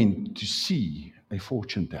you went to see a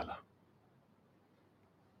fortune teller,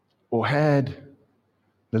 or had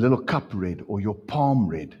the little cup read, or your palm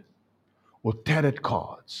read, or tarot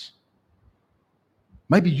cards.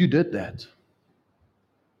 Maybe you did that.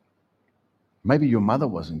 Maybe your mother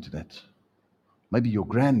was into that. Maybe your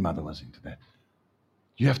grandmother was into that.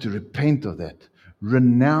 You have to repent of that.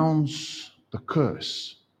 Renounce the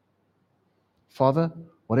curse. Father,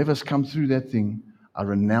 whatever's come through that thing, I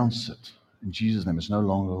renounce it. In Jesus' name, it's no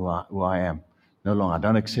longer who I am. No longer. I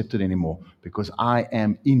don't accept it anymore because I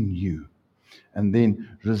am in you. And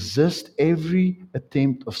then resist every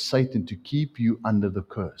attempt of Satan to keep you under the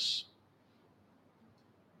curse.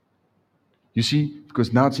 You see,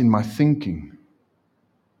 because now it's in my thinking.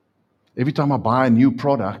 Every time I buy a new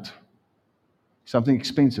product, something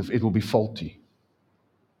expensive, it will be faulty.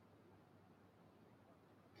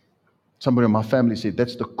 Somebody in my family said,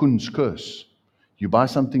 that's the Kun's curse. You buy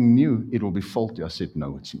something new, it will be faulty. I said,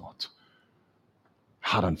 no, it's not.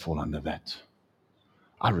 I don't fall under that.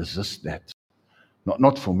 I resist that.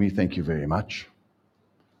 Not for me, thank you very much.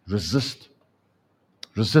 Resist.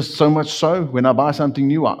 Resist so much so, when I buy something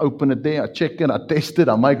new, I open it there, I check it, I test it,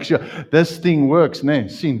 I make sure this thing works.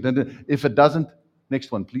 If it doesn't,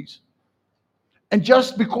 next one, please. And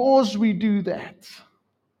just because we do that,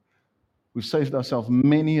 we've saved ourselves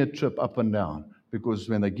many a trip up and down, because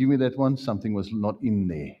when they give me that one, something was not in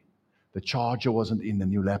there. The charger wasn't in the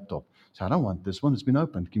new laptop. So I don't want this one, it's been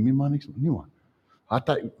opened. Give me my next one, new one.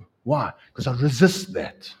 Why? Because I resist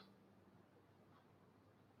that.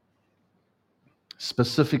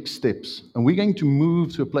 Specific steps. And we're going to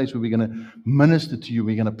move to a place where we're going to minister to you,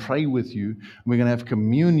 we're going to pray with you, and we're going to have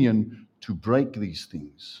communion to break these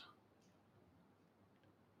things.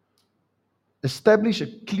 Establish a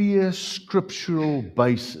clear scriptural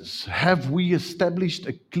basis. Have we established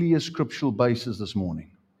a clear scriptural basis this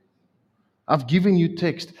morning? I've given you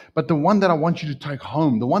text, but the one that I want you to take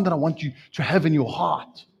home, the one that I want you to have in your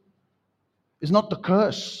heart, is not the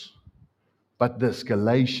curse, but this,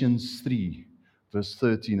 Galatians 3, verse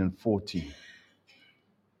 13 and 14.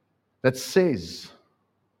 That says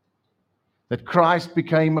that Christ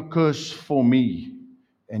became a curse for me,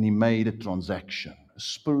 and he made a transaction, a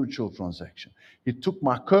spiritual transaction. He took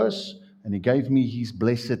my curse and he gave me his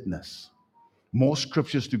blessedness. More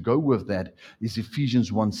scriptures to go with that is Ephesians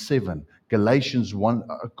 1:7, Colossians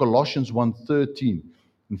 1:13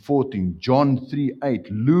 and 14, John 3:8,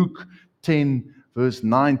 Luke 10 verse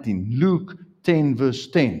 19, Luke 10 verse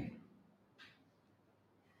 10.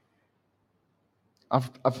 I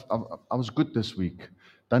was good this week.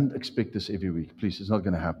 Don't expect this every week, please. It's not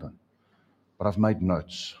going to happen. But I've made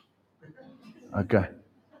notes. Okay.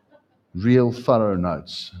 Real thorough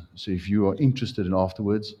notes. So if you are interested in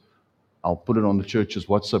afterwards, I'll put it on the church's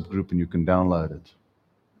WhatsApp group and you can download it.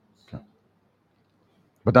 Okay.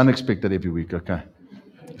 But don't expect that every week, okay?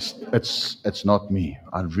 It's not me.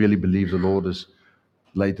 I really believe the Lord has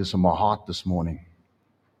laid this on my heart this morning.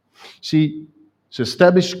 See, so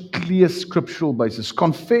establish clear scriptural basis.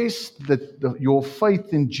 Confess that your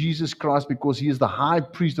faith in Jesus Christ, because he is the high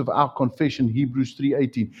priest of our confession, Hebrews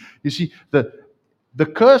 3:18. You see, the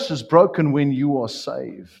curse is broken when you are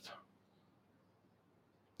saved.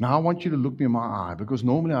 Now I want you to look me in my eye, because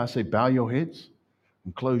normally I say bow your heads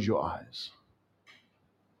and close your eyes.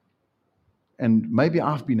 And maybe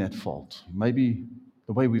I've been at fault. Maybe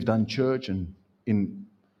the way we've done church and in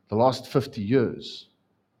the last 50 years,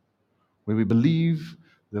 where we believe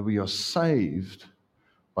that we are saved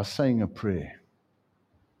by saying a prayer.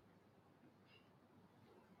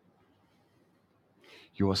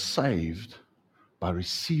 You are saved by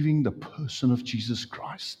receiving the person of Jesus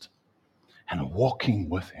Christ and walking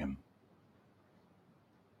with Him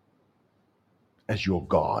as your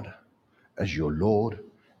God, as your Lord,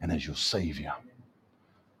 and as your Savior.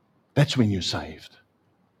 That's when you're saved.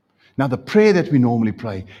 Now, the prayer that we normally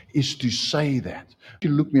pray is to say that. You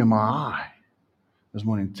look me in my eye this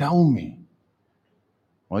morning, tell me.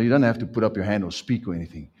 Well, you don't have to put up your hand or speak or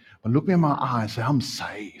anything, but look me in my eye and say, I'm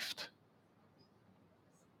saved.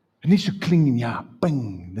 It needs to cling in here.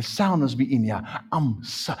 Bing. The sound must be in here.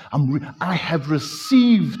 I have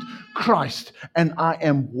received Christ and I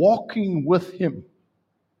am walking with Him.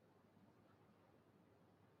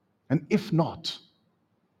 And if not,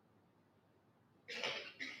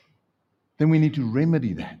 then we need to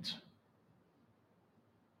remedy that.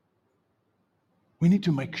 We need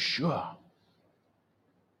to make sure.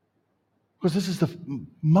 Because this is the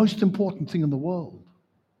most important thing in the world.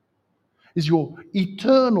 Is your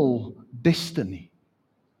eternal destiny.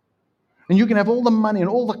 And you can have all the money and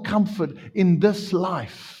all the comfort in this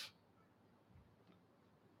life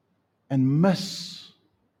and miss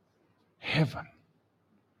heaven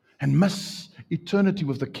and miss eternity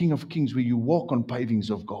with the King of Kings, where you walk on pavings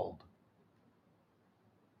of gold.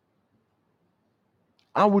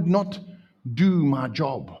 I would not do my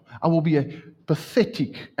job. I will be a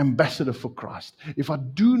pathetic ambassador for Christ if I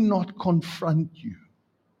do not confront you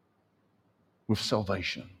with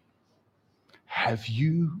salvation. Have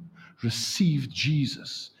you received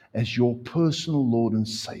Jesus as your personal Lord and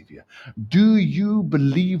Savior? Do you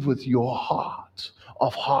believe with your heart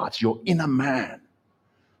of hearts, your inner man,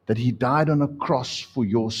 that He died on a cross for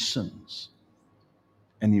your sins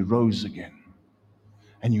and He rose again?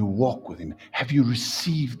 And you walk with Him. Have you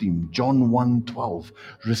received Him? John 1:12.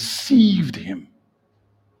 Received Him.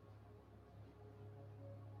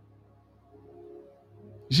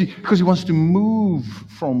 You see, because He wants to move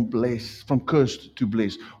from cursed to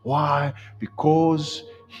blessed. Why? Because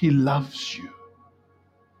He loves you.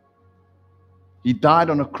 He died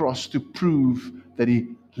on a cross to prove that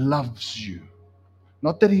He loves you.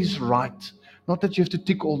 Not that He's right. Not that you have to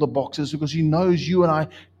tick all the boxes, because He knows you and I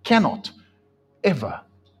cannot ever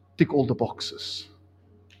tick all the boxes.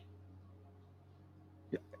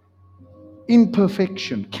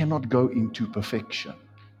 Imperfection cannot go into perfection.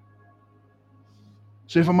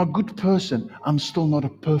 So if I'm a good person, I'm still not a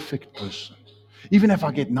perfect person. Even if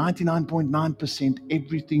I get 99.9%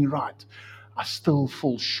 everything right, I still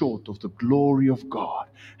fall short of the glory of God.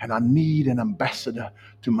 And I need an ambassador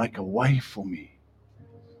to make a way for me.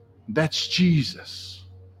 That's Jesus.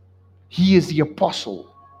 He is the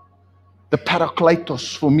apostle, the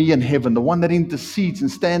parakletos for me in heaven, the one that intercedes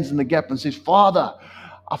and stands in the gap and says, Father,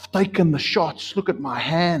 I've taken the shots. Look at my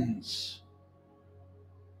hands.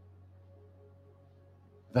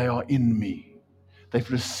 They are in me. They've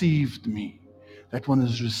received me. That one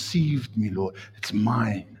has received me, Lord. It's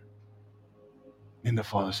mine. And the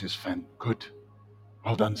Father says, good.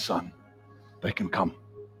 Well done, son. They can come.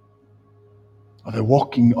 Are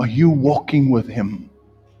you walking with Him?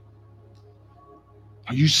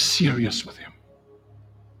 Are you serious with Him?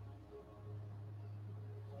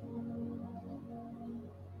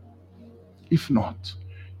 If not,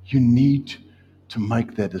 you need to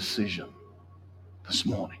make that decision this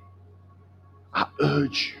morning. I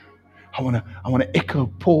urge you. I want to echo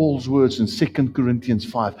Paul's words in 2 Corinthians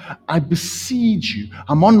 5. I beseech you.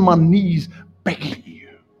 I'm on my knees begging you.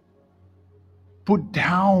 Put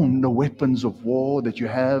down the weapons of war that you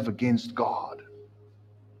have against God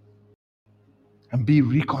and be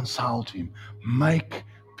reconciled to Him. Make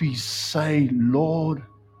peace. Say, Lord,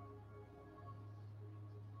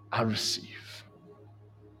 I receive.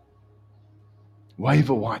 Wave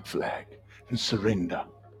a white flag and surrender.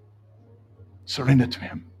 Surrender to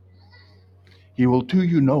Him. He will do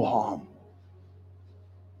you no harm.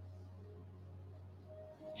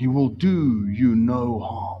 He will do you no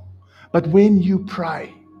harm. But when you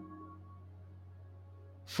pray,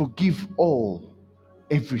 forgive all,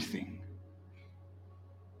 everything.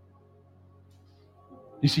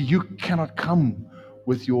 You see, you cannot come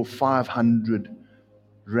with your 500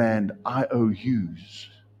 Rand IOUs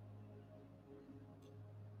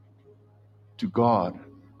to God,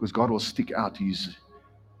 because God will stick out His,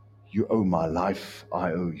 you owe my life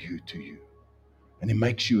IOU to you. And He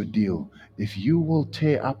makes you a deal. If you will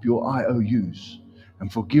tear up your IOUs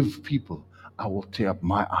and forgive people, I will tear up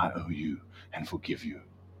my IOU and forgive you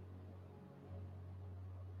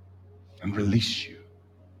and release you.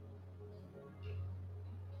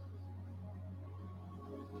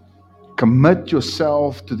 Commit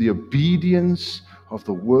yourself to the obedience of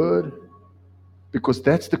the word, because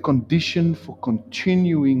that's the condition for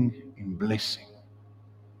continuing in blessing.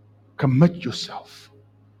 Commit yourself.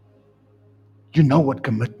 You know what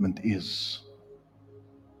commitment is.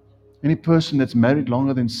 Any person that's married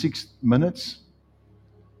longer than 6 minutes,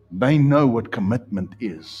 they know what commitment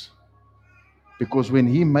is. Because when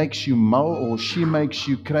he makes you mull or she makes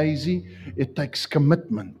you crazy, it takes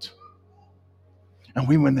commitment. And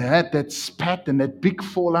when they had that spat and that big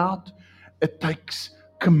fallout, it takes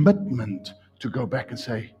commitment to go back and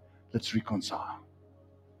say, let's reconcile.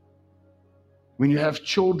 When you have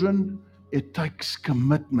children, it takes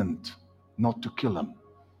commitment not to kill them.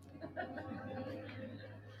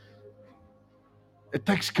 It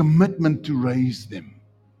takes commitment to raise them.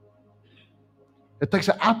 It takes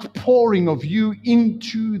an outpouring of you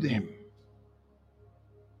into them.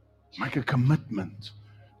 Make a commitment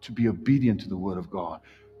to be obedient to the Word of God,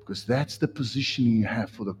 because that's the positioning you have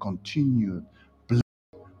for the continued blessing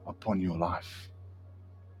upon your life.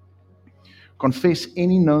 Confess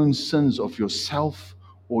any known sins of yourself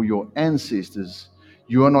or your ancestors.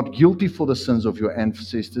 You are not guilty for the sins of your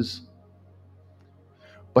ancestors,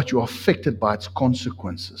 but you are affected by its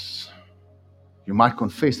consequences. You might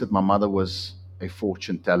confess that my mother was a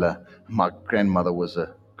fortune teller, my grandmother was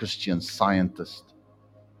a Christian Scientist,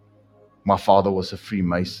 my father was a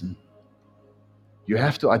Freemason. You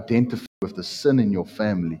have to identify with the sin in your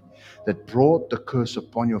family that brought the curse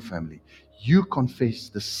upon your family. You confess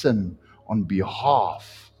the sin on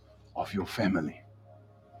behalf of your family.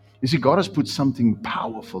 You see, God has put something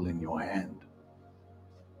powerful in your hand.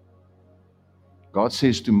 God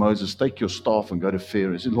says to Moses, take your staff and go to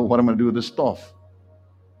Pharaoh. He said, Lord, what am I going to do with this staff?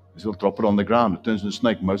 He said, drop it on the ground. It turns into a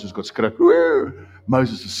snake. Moses got scared.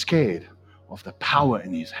 Moses is scared of the power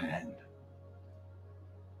in his hand.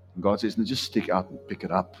 And God says, no, just stick out and pick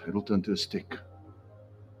it up. It'll turn to a stick.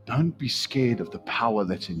 Don't be scared of the power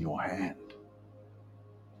that's in your hand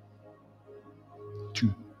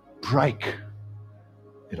to break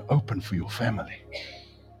it open for your family,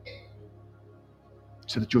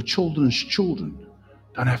 so that your children's children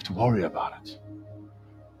don't have to worry about it.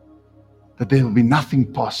 That there will be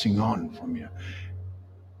nothing passing on from you.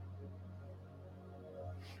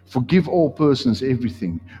 Forgive all persons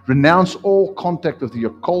everything. Renounce all contact with the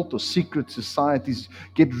occult or secret societies.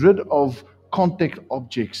 Get rid of contact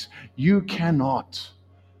objects. You cannot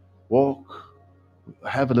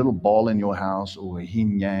have a little ball in your house or a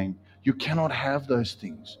yin yang. You cannot have those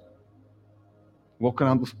things. Walk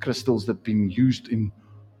around with crystals that have been used in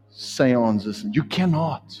seances. You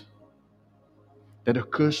cannot. That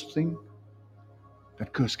accursed thing,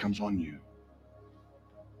 that curse comes on you.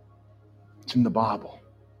 It's in the Bible.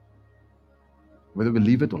 Whether we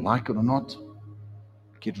believe it or like it or not,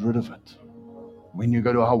 get rid of it. When you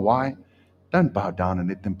go to Hawaii, don't bow down and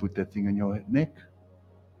let them put that thing on your neck.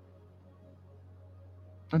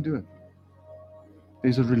 Don't do it.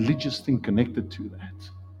 There's a religious thing connected to that.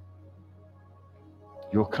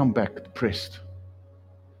 You'll come back depressed.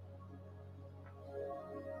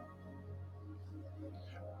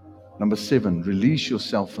 Number 7, release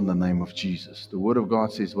yourself in the name of Jesus. The Word of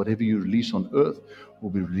God says, whatever you release on earth will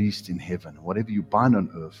be released in heaven. Whatever you bind on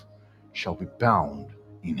earth shall be bound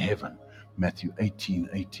in heaven. Matthew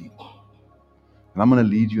 18:18. And I'm going to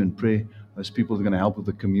lead you in prayer. Those people are going to help with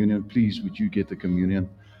the communion. Please, would you get the communion?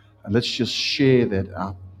 And let's just share that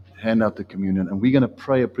out. Hand out the communion. And we're going to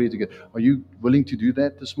pray a prayer together. Are you willing to do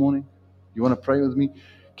that this morning? You want to pray with me?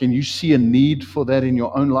 Can you see a need for that in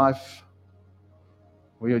your own life?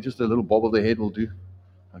 Well, just a little bob of the head will do.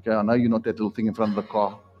 Okay, I know you're not that little thing in front of the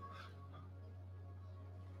car.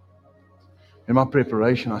 In my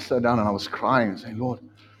preparation, I sat down and I was crying, saying, Lord,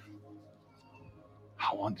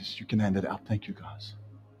 I want this. You can hand it out. Thank you, guys.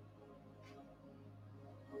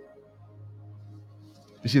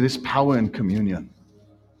 You see, there's power in communion.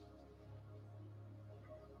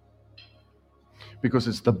 Because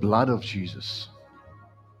it's the blood of Jesus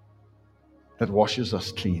that washes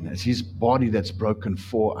us clean. It's His body that's broken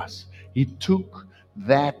for us. He took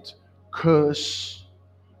that curse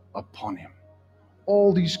upon Him.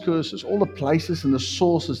 All these curses, all the places and the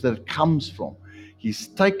sources that it comes from, He's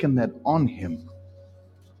taken that on Him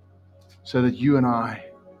so that you and I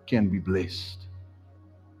can be blessed.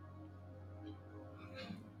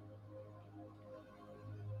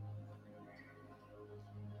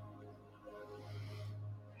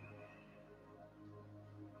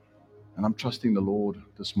 And I'm trusting the Lord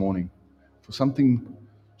this morning for something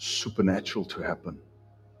supernatural to happen.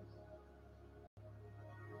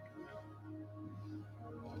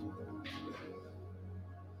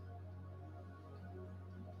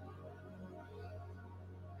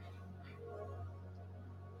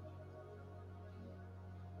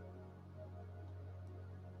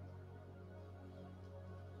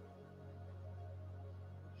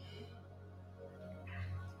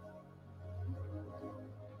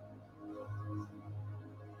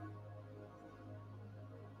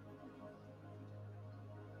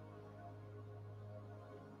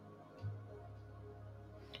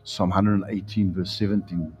 Psalm 118, verse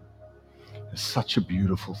 17 is such a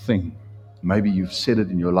beautiful thing. Maybe you've said it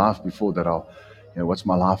in your life before that what's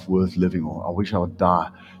my life worth living, or I wish I would die.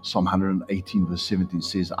 Psalm 118, verse 17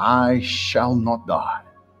 says, I shall not die,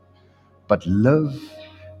 but live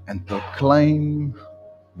and proclaim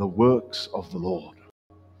the works of the Lord.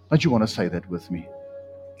 Don't you want to say that with me?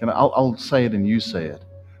 I'll say it and you say it.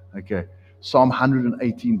 Okay. Psalm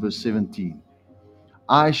 118, verse 17.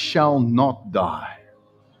 I shall not die,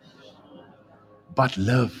 but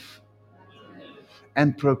live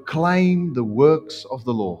and proclaim the works of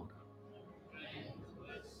the Lord.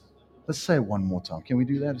 Let's say it one more time. Can we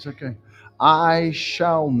do that? It's okay. I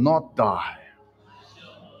shall not die,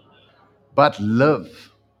 but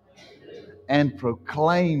live and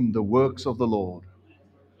proclaim the works of the Lord.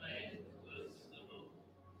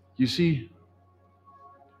 You see,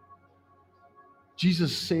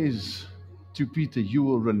 Jesus says to Peter, you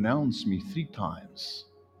will renounce me 3 times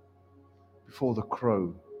before the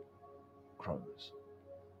crow crows.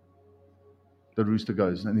 The rooster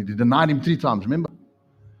goes, and he denied him 3 times, remember?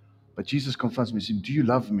 But Jesus confronts me and said, do you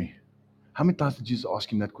love me? How many times did Jesus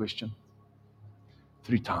ask him that question?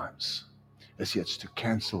 3 times. It's to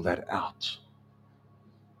cancel that out.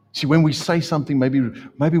 See, when we say something,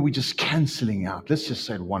 maybe we're just canceling out. Let's just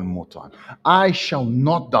say it one more time. I shall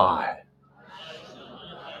not die,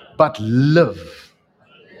 but live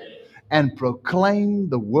and proclaim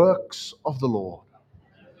the works of the Lord.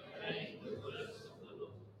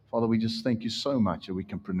 Father, we just thank you so much that we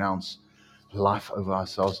can pronounce life over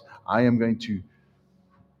ourselves. I am going to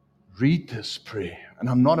read this prayer. And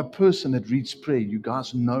I'm not a person that reads prayer. You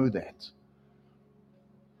guys know that.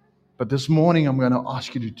 But this morning I'm going to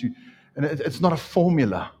ask you to and it's not a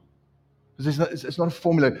formula. It's not a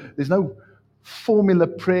formula. There's no formula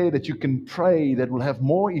prayer that you can pray that will have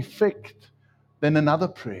more effect than another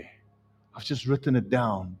prayer. I've just written it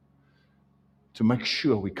down to make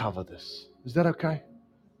sure we cover this. Is that okay?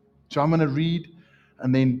 So I'm going to read,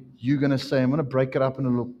 and then you're going to say, I'm going to break it up in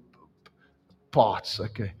little parts.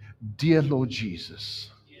 Okay. Dear Lord Jesus,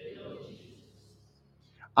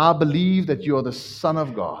 I believe that you are the Son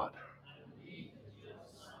of God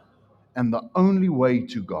and the only way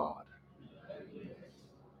to God.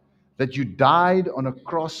 That you died on a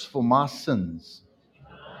cross for my sins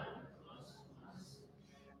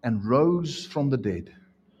and rose from the dead.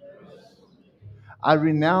 I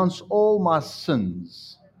renounce all my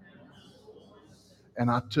sins and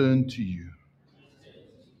I turn to you.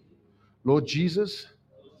 Lord Jesus,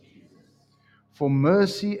 for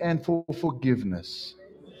mercy and for forgiveness.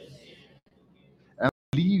 And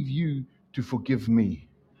I leave you to forgive me.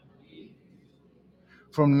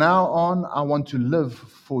 From now on, I want to live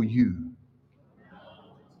for you.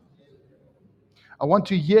 I want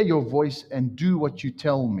to hear your voice and do what you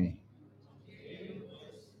tell me.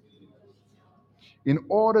 In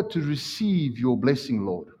order to receive your blessing,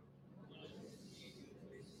 Lord,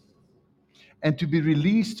 and to be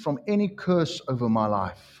released from any curse over my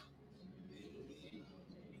life.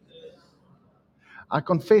 I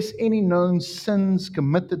confess any known sins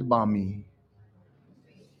committed by me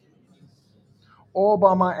or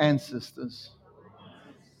by my ancestors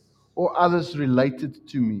or others related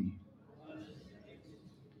to me.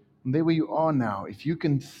 And there where you are now, if you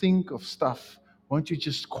can think of stuff, won't you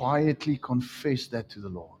just quietly confess that to the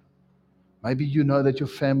Lord? Maybe you know that your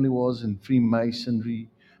family was in Freemasonry,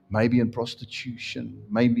 maybe in prostitution,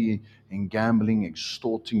 maybe in gambling,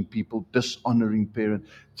 extorting people, dishonoring parents.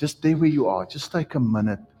 Just there where you are, just take a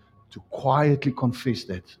minute to quietly confess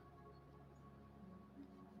that.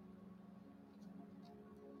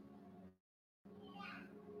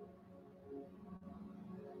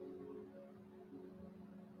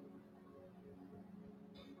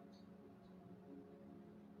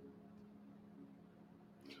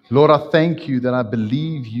 Lord, I thank you that I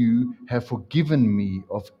believe you have forgiven me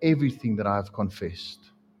of everything that I have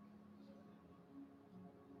confessed.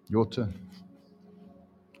 Your turn.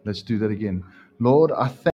 Let's do that again. Lord, I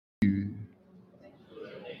thank you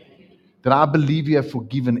that I believe you have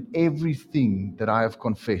forgiven everything that I have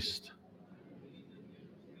confessed.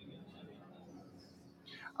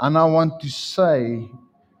 And I want to say,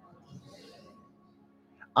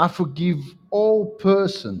 I forgive all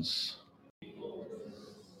persons,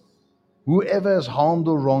 whoever has harmed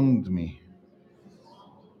or wronged me.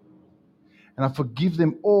 And I forgive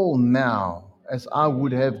them all now, as I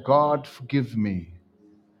would have God forgive me.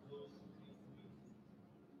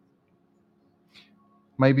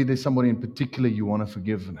 Maybe there's somebody in particular you want to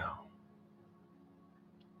forgive now.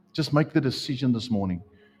 Just make the decision this morning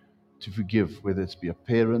to forgive, whether it's be a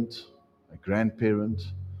parent, a grandparent,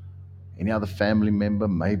 any other family member,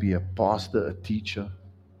 maybe a pastor, a teacher.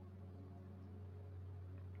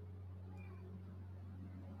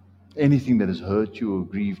 Anything that has hurt you or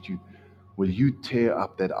grieved you, will you tear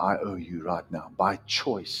up that I owe you right now by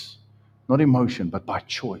choice? Not emotion, but by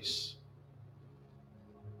choice.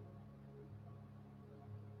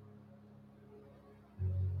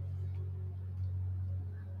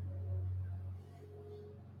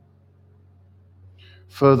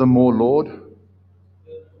 Furthermore, Lord,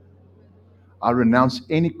 I renounce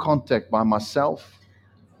any contact by myself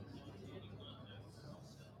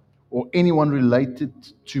or anyone related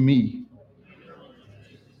to me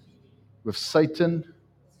with Satan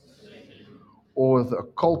or the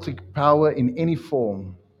occultic power in any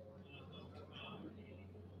form,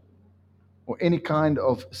 or any kind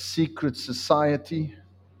of secret society,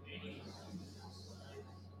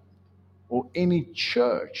 or any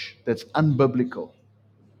church that's unbiblical.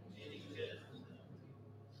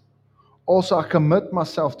 Also, I commit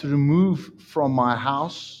myself to remove from my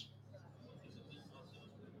house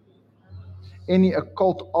any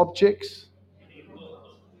occult objects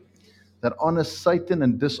that honor Satan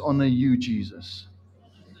and dishonor you, Jesus.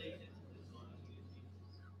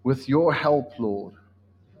 With your help, Lord,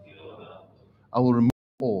 I will remove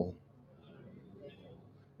all.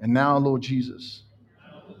 And now, Lord Jesus,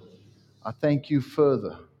 I thank you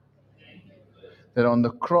further that on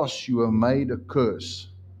the cross you have made a curse,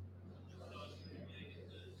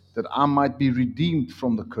 that I might be redeemed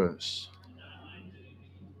from the curse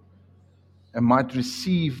and might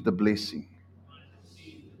receive the blessing.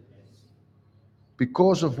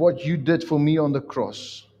 Because of what you did for me on the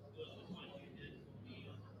cross,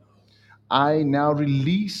 I now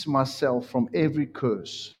release myself from every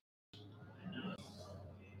curse,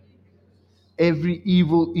 every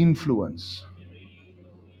evil influence,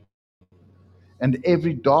 and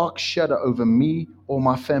every dark shadow over me or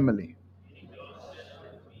my family,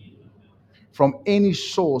 from any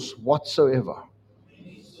source whatsoever.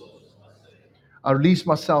 I release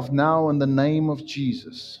myself now in the name of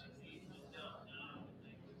Jesus.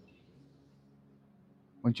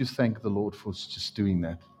 Won't you thank the Lord for just doing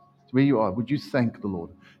that? Where you are, would you thank the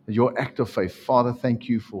Lord? That your act of faith, Father, thank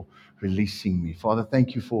you for releasing me. Father,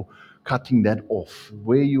 thank you for cutting that off.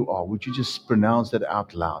 Where you are, would you just pronounce that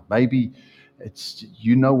out loud? Maybe it's,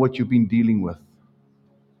 you know what you've been dealing with.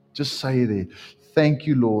 Just say there, thank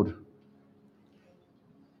you, Lord.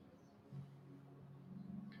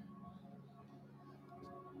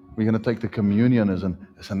 We're going to take the communion as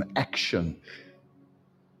an action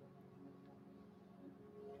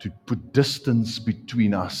to put distance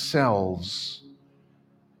between ourselves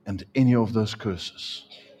and any of those curses.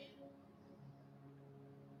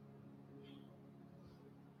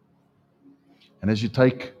 And as you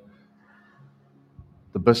take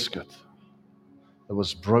the biscuit that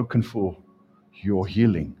was broken for your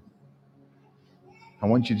healing, I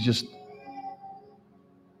want you to just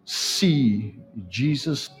see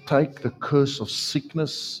Jesus take the curse of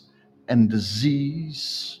sickness and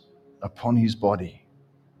disease upon his body.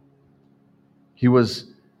 He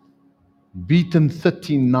was beaten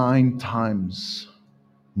 39 times.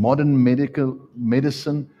 Modern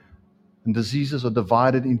medicine and diseases are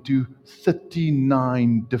divided into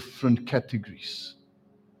 39 different categories.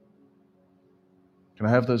 Can I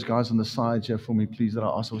have those guys on the side here for me, please? That I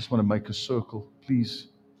also just want to make a circle, please.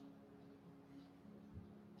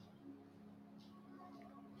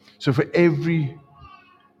 So for every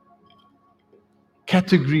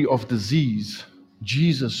category of disease,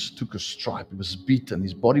 Jesus took a stripe. He was beaten.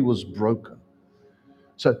 His body was broken.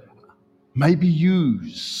 So maybe you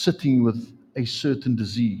sitting with a certain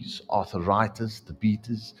disease, arthritis,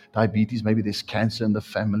 diabetes, maybe there's cancer in the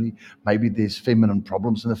family, maybe there's feminine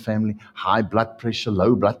problems in the family, high blood pressure,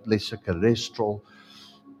 low blood pressure, cholesterol,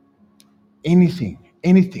 anything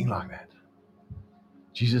like that.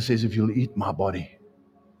 Jesus says, if you'll eat my body,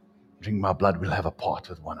 drink my blood, we'll have a part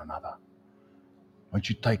with one another. Won't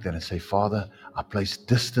you take that and say, Father, I place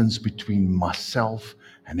distance between myself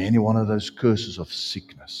and any one of those curses of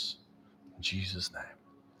sickness. In Jesus' name.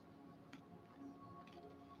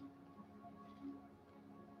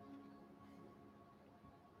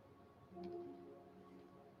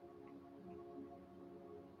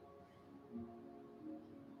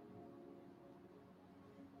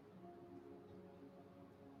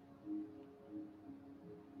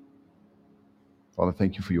 Father,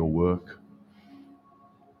 thank you for your work.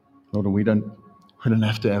 Lord, we don't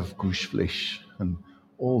have to have goose flesh and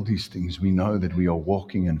all these things. We know that we are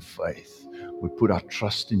walking in faith. We put our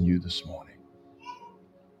trust in you this morning.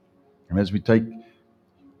 And as we take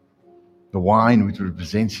the wine which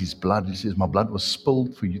represents his blood, he says, my blood was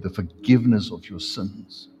spilled for you, the forgiveness of your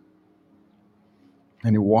sins.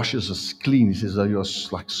 And he washes us clean. He says, though you're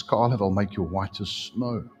like scarlet, I'll make you white as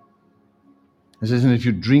snow. He says, and if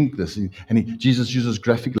you drink this, Jesus uses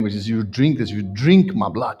graphic language, he says, you drink this, you drink my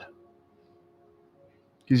blood.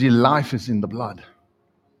 Because your life is in the blood.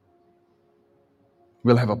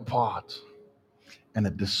 We'll have a part. And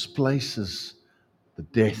it displaces the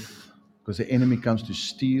death. Because the enemy comes to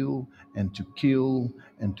steal and to kill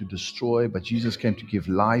and to destroy. But Jesus came to give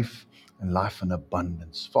life and life in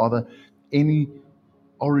abundance. Father, any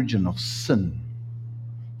origin of sin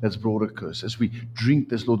that's brought a curse, as we drink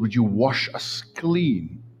this, Lord, would you wash us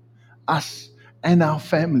clean, us and our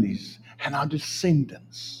families and our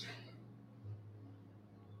descendants.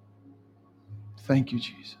 Thank you,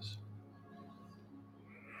 Jesus.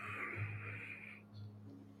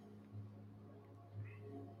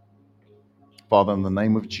 Father, in the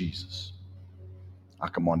name of Jesus, I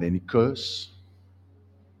command any curse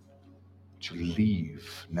to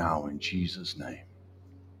leave now in Jesus' name.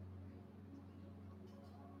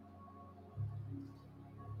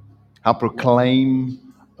 I proclaim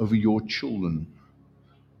over your children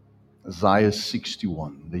Isaiah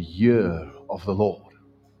 61, the year of the Lord,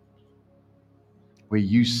 where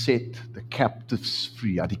you set the captives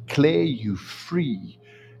free. I declare you free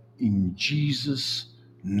in Jesus'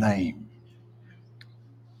 name.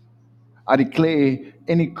 I declare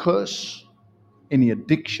any curse, any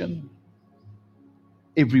addiction,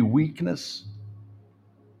 every weakness,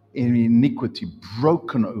 any iniquity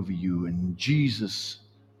broken over you in Jesus'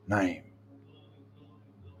 name.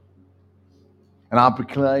 And I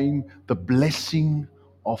proclaim the blessing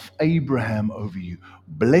of Abraham over you.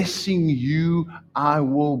 Blessing you, I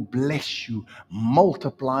will bless you.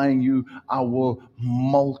 Multiplying you, I will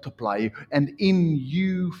multiply you. And in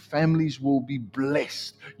you, families will be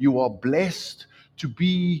blessed. You are blessed to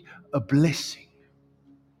be a blessing,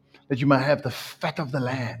 that you may have the fat of the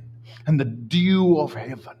land and the dew of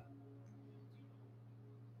heaven.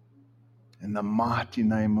 In the mighty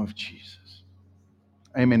name of Jesus.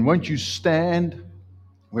 Amen. Won't you stand?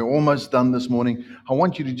 We're almost done this morning. I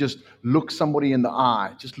want you to just look somebody in the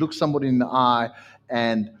eye. Just look somebody in the eye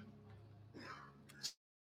and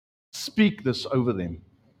speak this over them.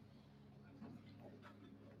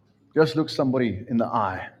 Just look somebody in the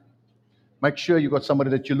eye. Make sure you got somebody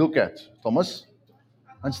that you look at. Thomas,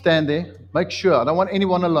 and stand there. Make sure. I don't want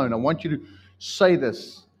anyone alone. I want you to say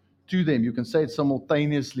this to them. You can say it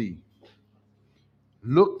simultaneously.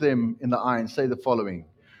 Look them in the eye and say the following.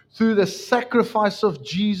 Through the sacrifice of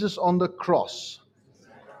Jesus on the cross,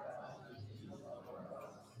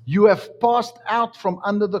 you have passed out from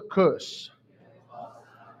under the curse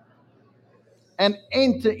and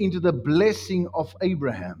enter into the blessing of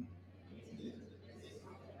Abraham,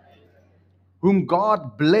 whom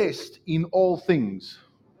God blessed in all things.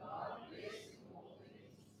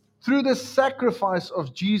 Through the sacrifice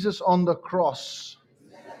of Jesus on the cross,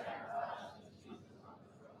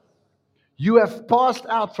 you have passed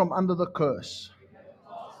out from under the curse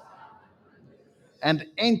and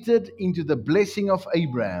entered into the blessing of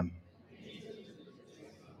Abraham,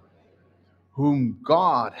 whom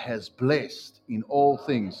God has blessed in all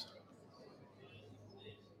things.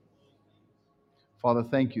 Father,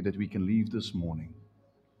 thank you that we can leave this morning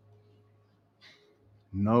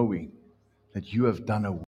knowing that you have done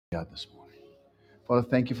a work out this morning. Father,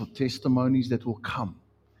 thank you for testimonies that will come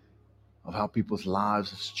of how people's lives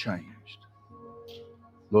has changed.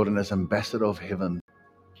 Lord, and as ambassador of heaven,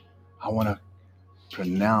 I want to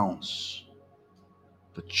pronounce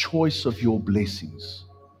the choice of your blessings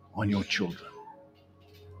on your children,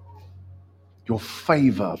 your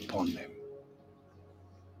favor upon them,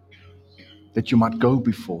 that you might go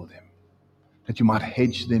before them, that you might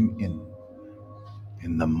hedge them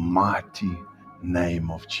in the mighty name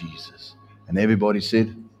of Jesus. And everybody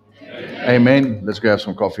said, Amen. Let's go have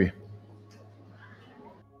some coffee.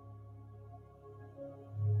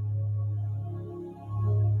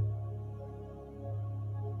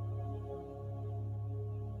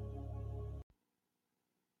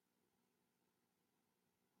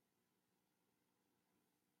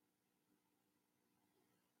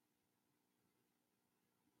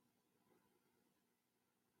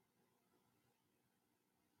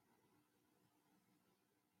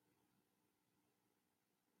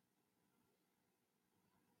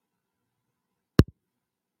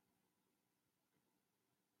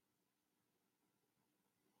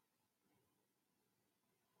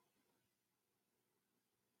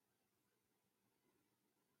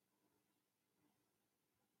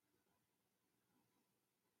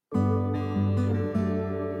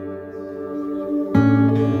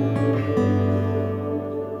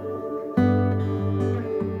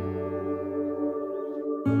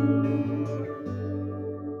 I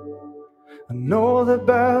know the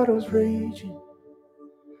battle's raging.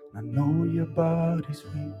 I know your body's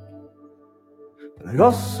weak. But I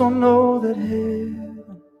also know that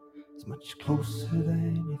heaven is much closer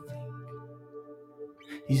than you think.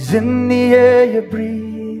 He's in the air you're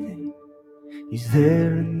breathing. He's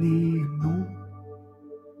there in the unknown.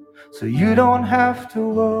 So you don't have to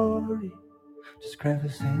worry. Just grab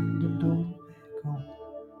his hand and don't let go.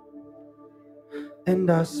 And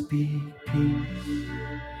I speak peace,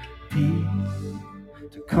 peace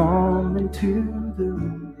to come into the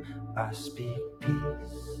room. I speak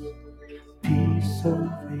peace, peace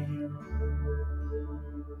over you.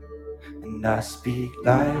 And I speak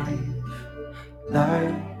life,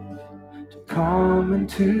 life to come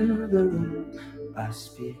into the room. I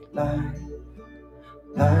speak life,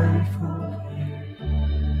 life over you.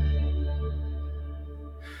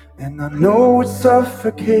 And I know it's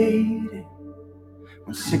suffocating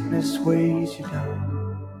when sickness weighs you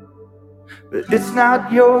down, but it's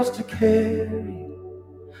not yours to carry,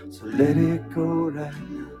 so let it go right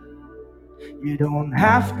now. You don't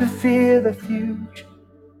have to fear the future.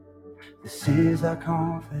 This is our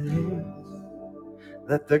confidence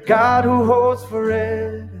that the God who holds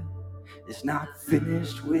forever is not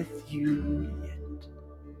finished with you yet.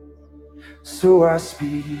 So I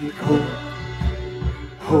speak hope,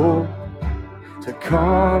 hope to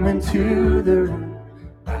come into the room.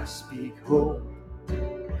 I speak hope,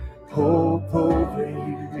 hope over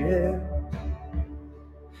you, yeah.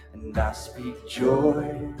 And I speak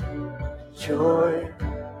joy, joy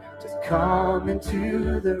to come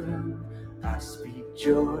into the room. I speak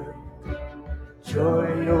joy,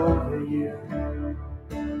 joy over you.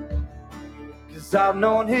 'Cause I've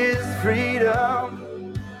known his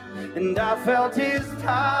freedom and I felt his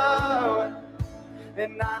power,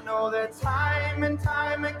 and I know that time and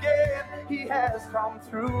time again he has come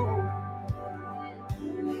through.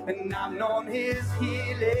 And I've known his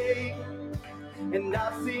healing and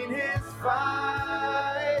I've seen his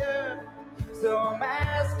fire. So I'm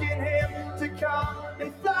asking him to come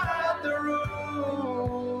and flood the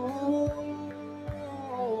room.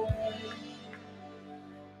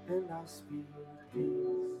 And I speak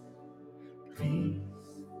peace, peace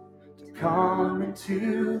to come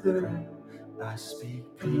into the room. I speak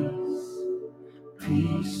peace,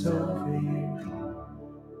 peace over you.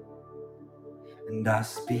 And I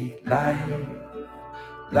speak life,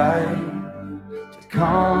 life to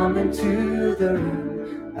come into the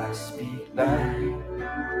room. I speak life,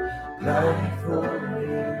 life over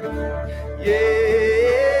you.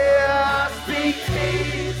 Yeah, I speak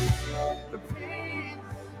peace, peace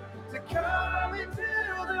to come into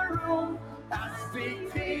the room. I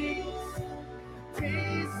speak peace,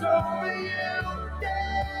 peace over you.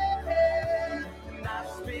 Yeah, and I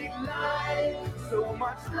speak life, so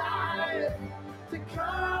much life to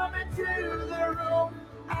come into the room.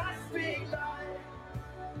 I speak life.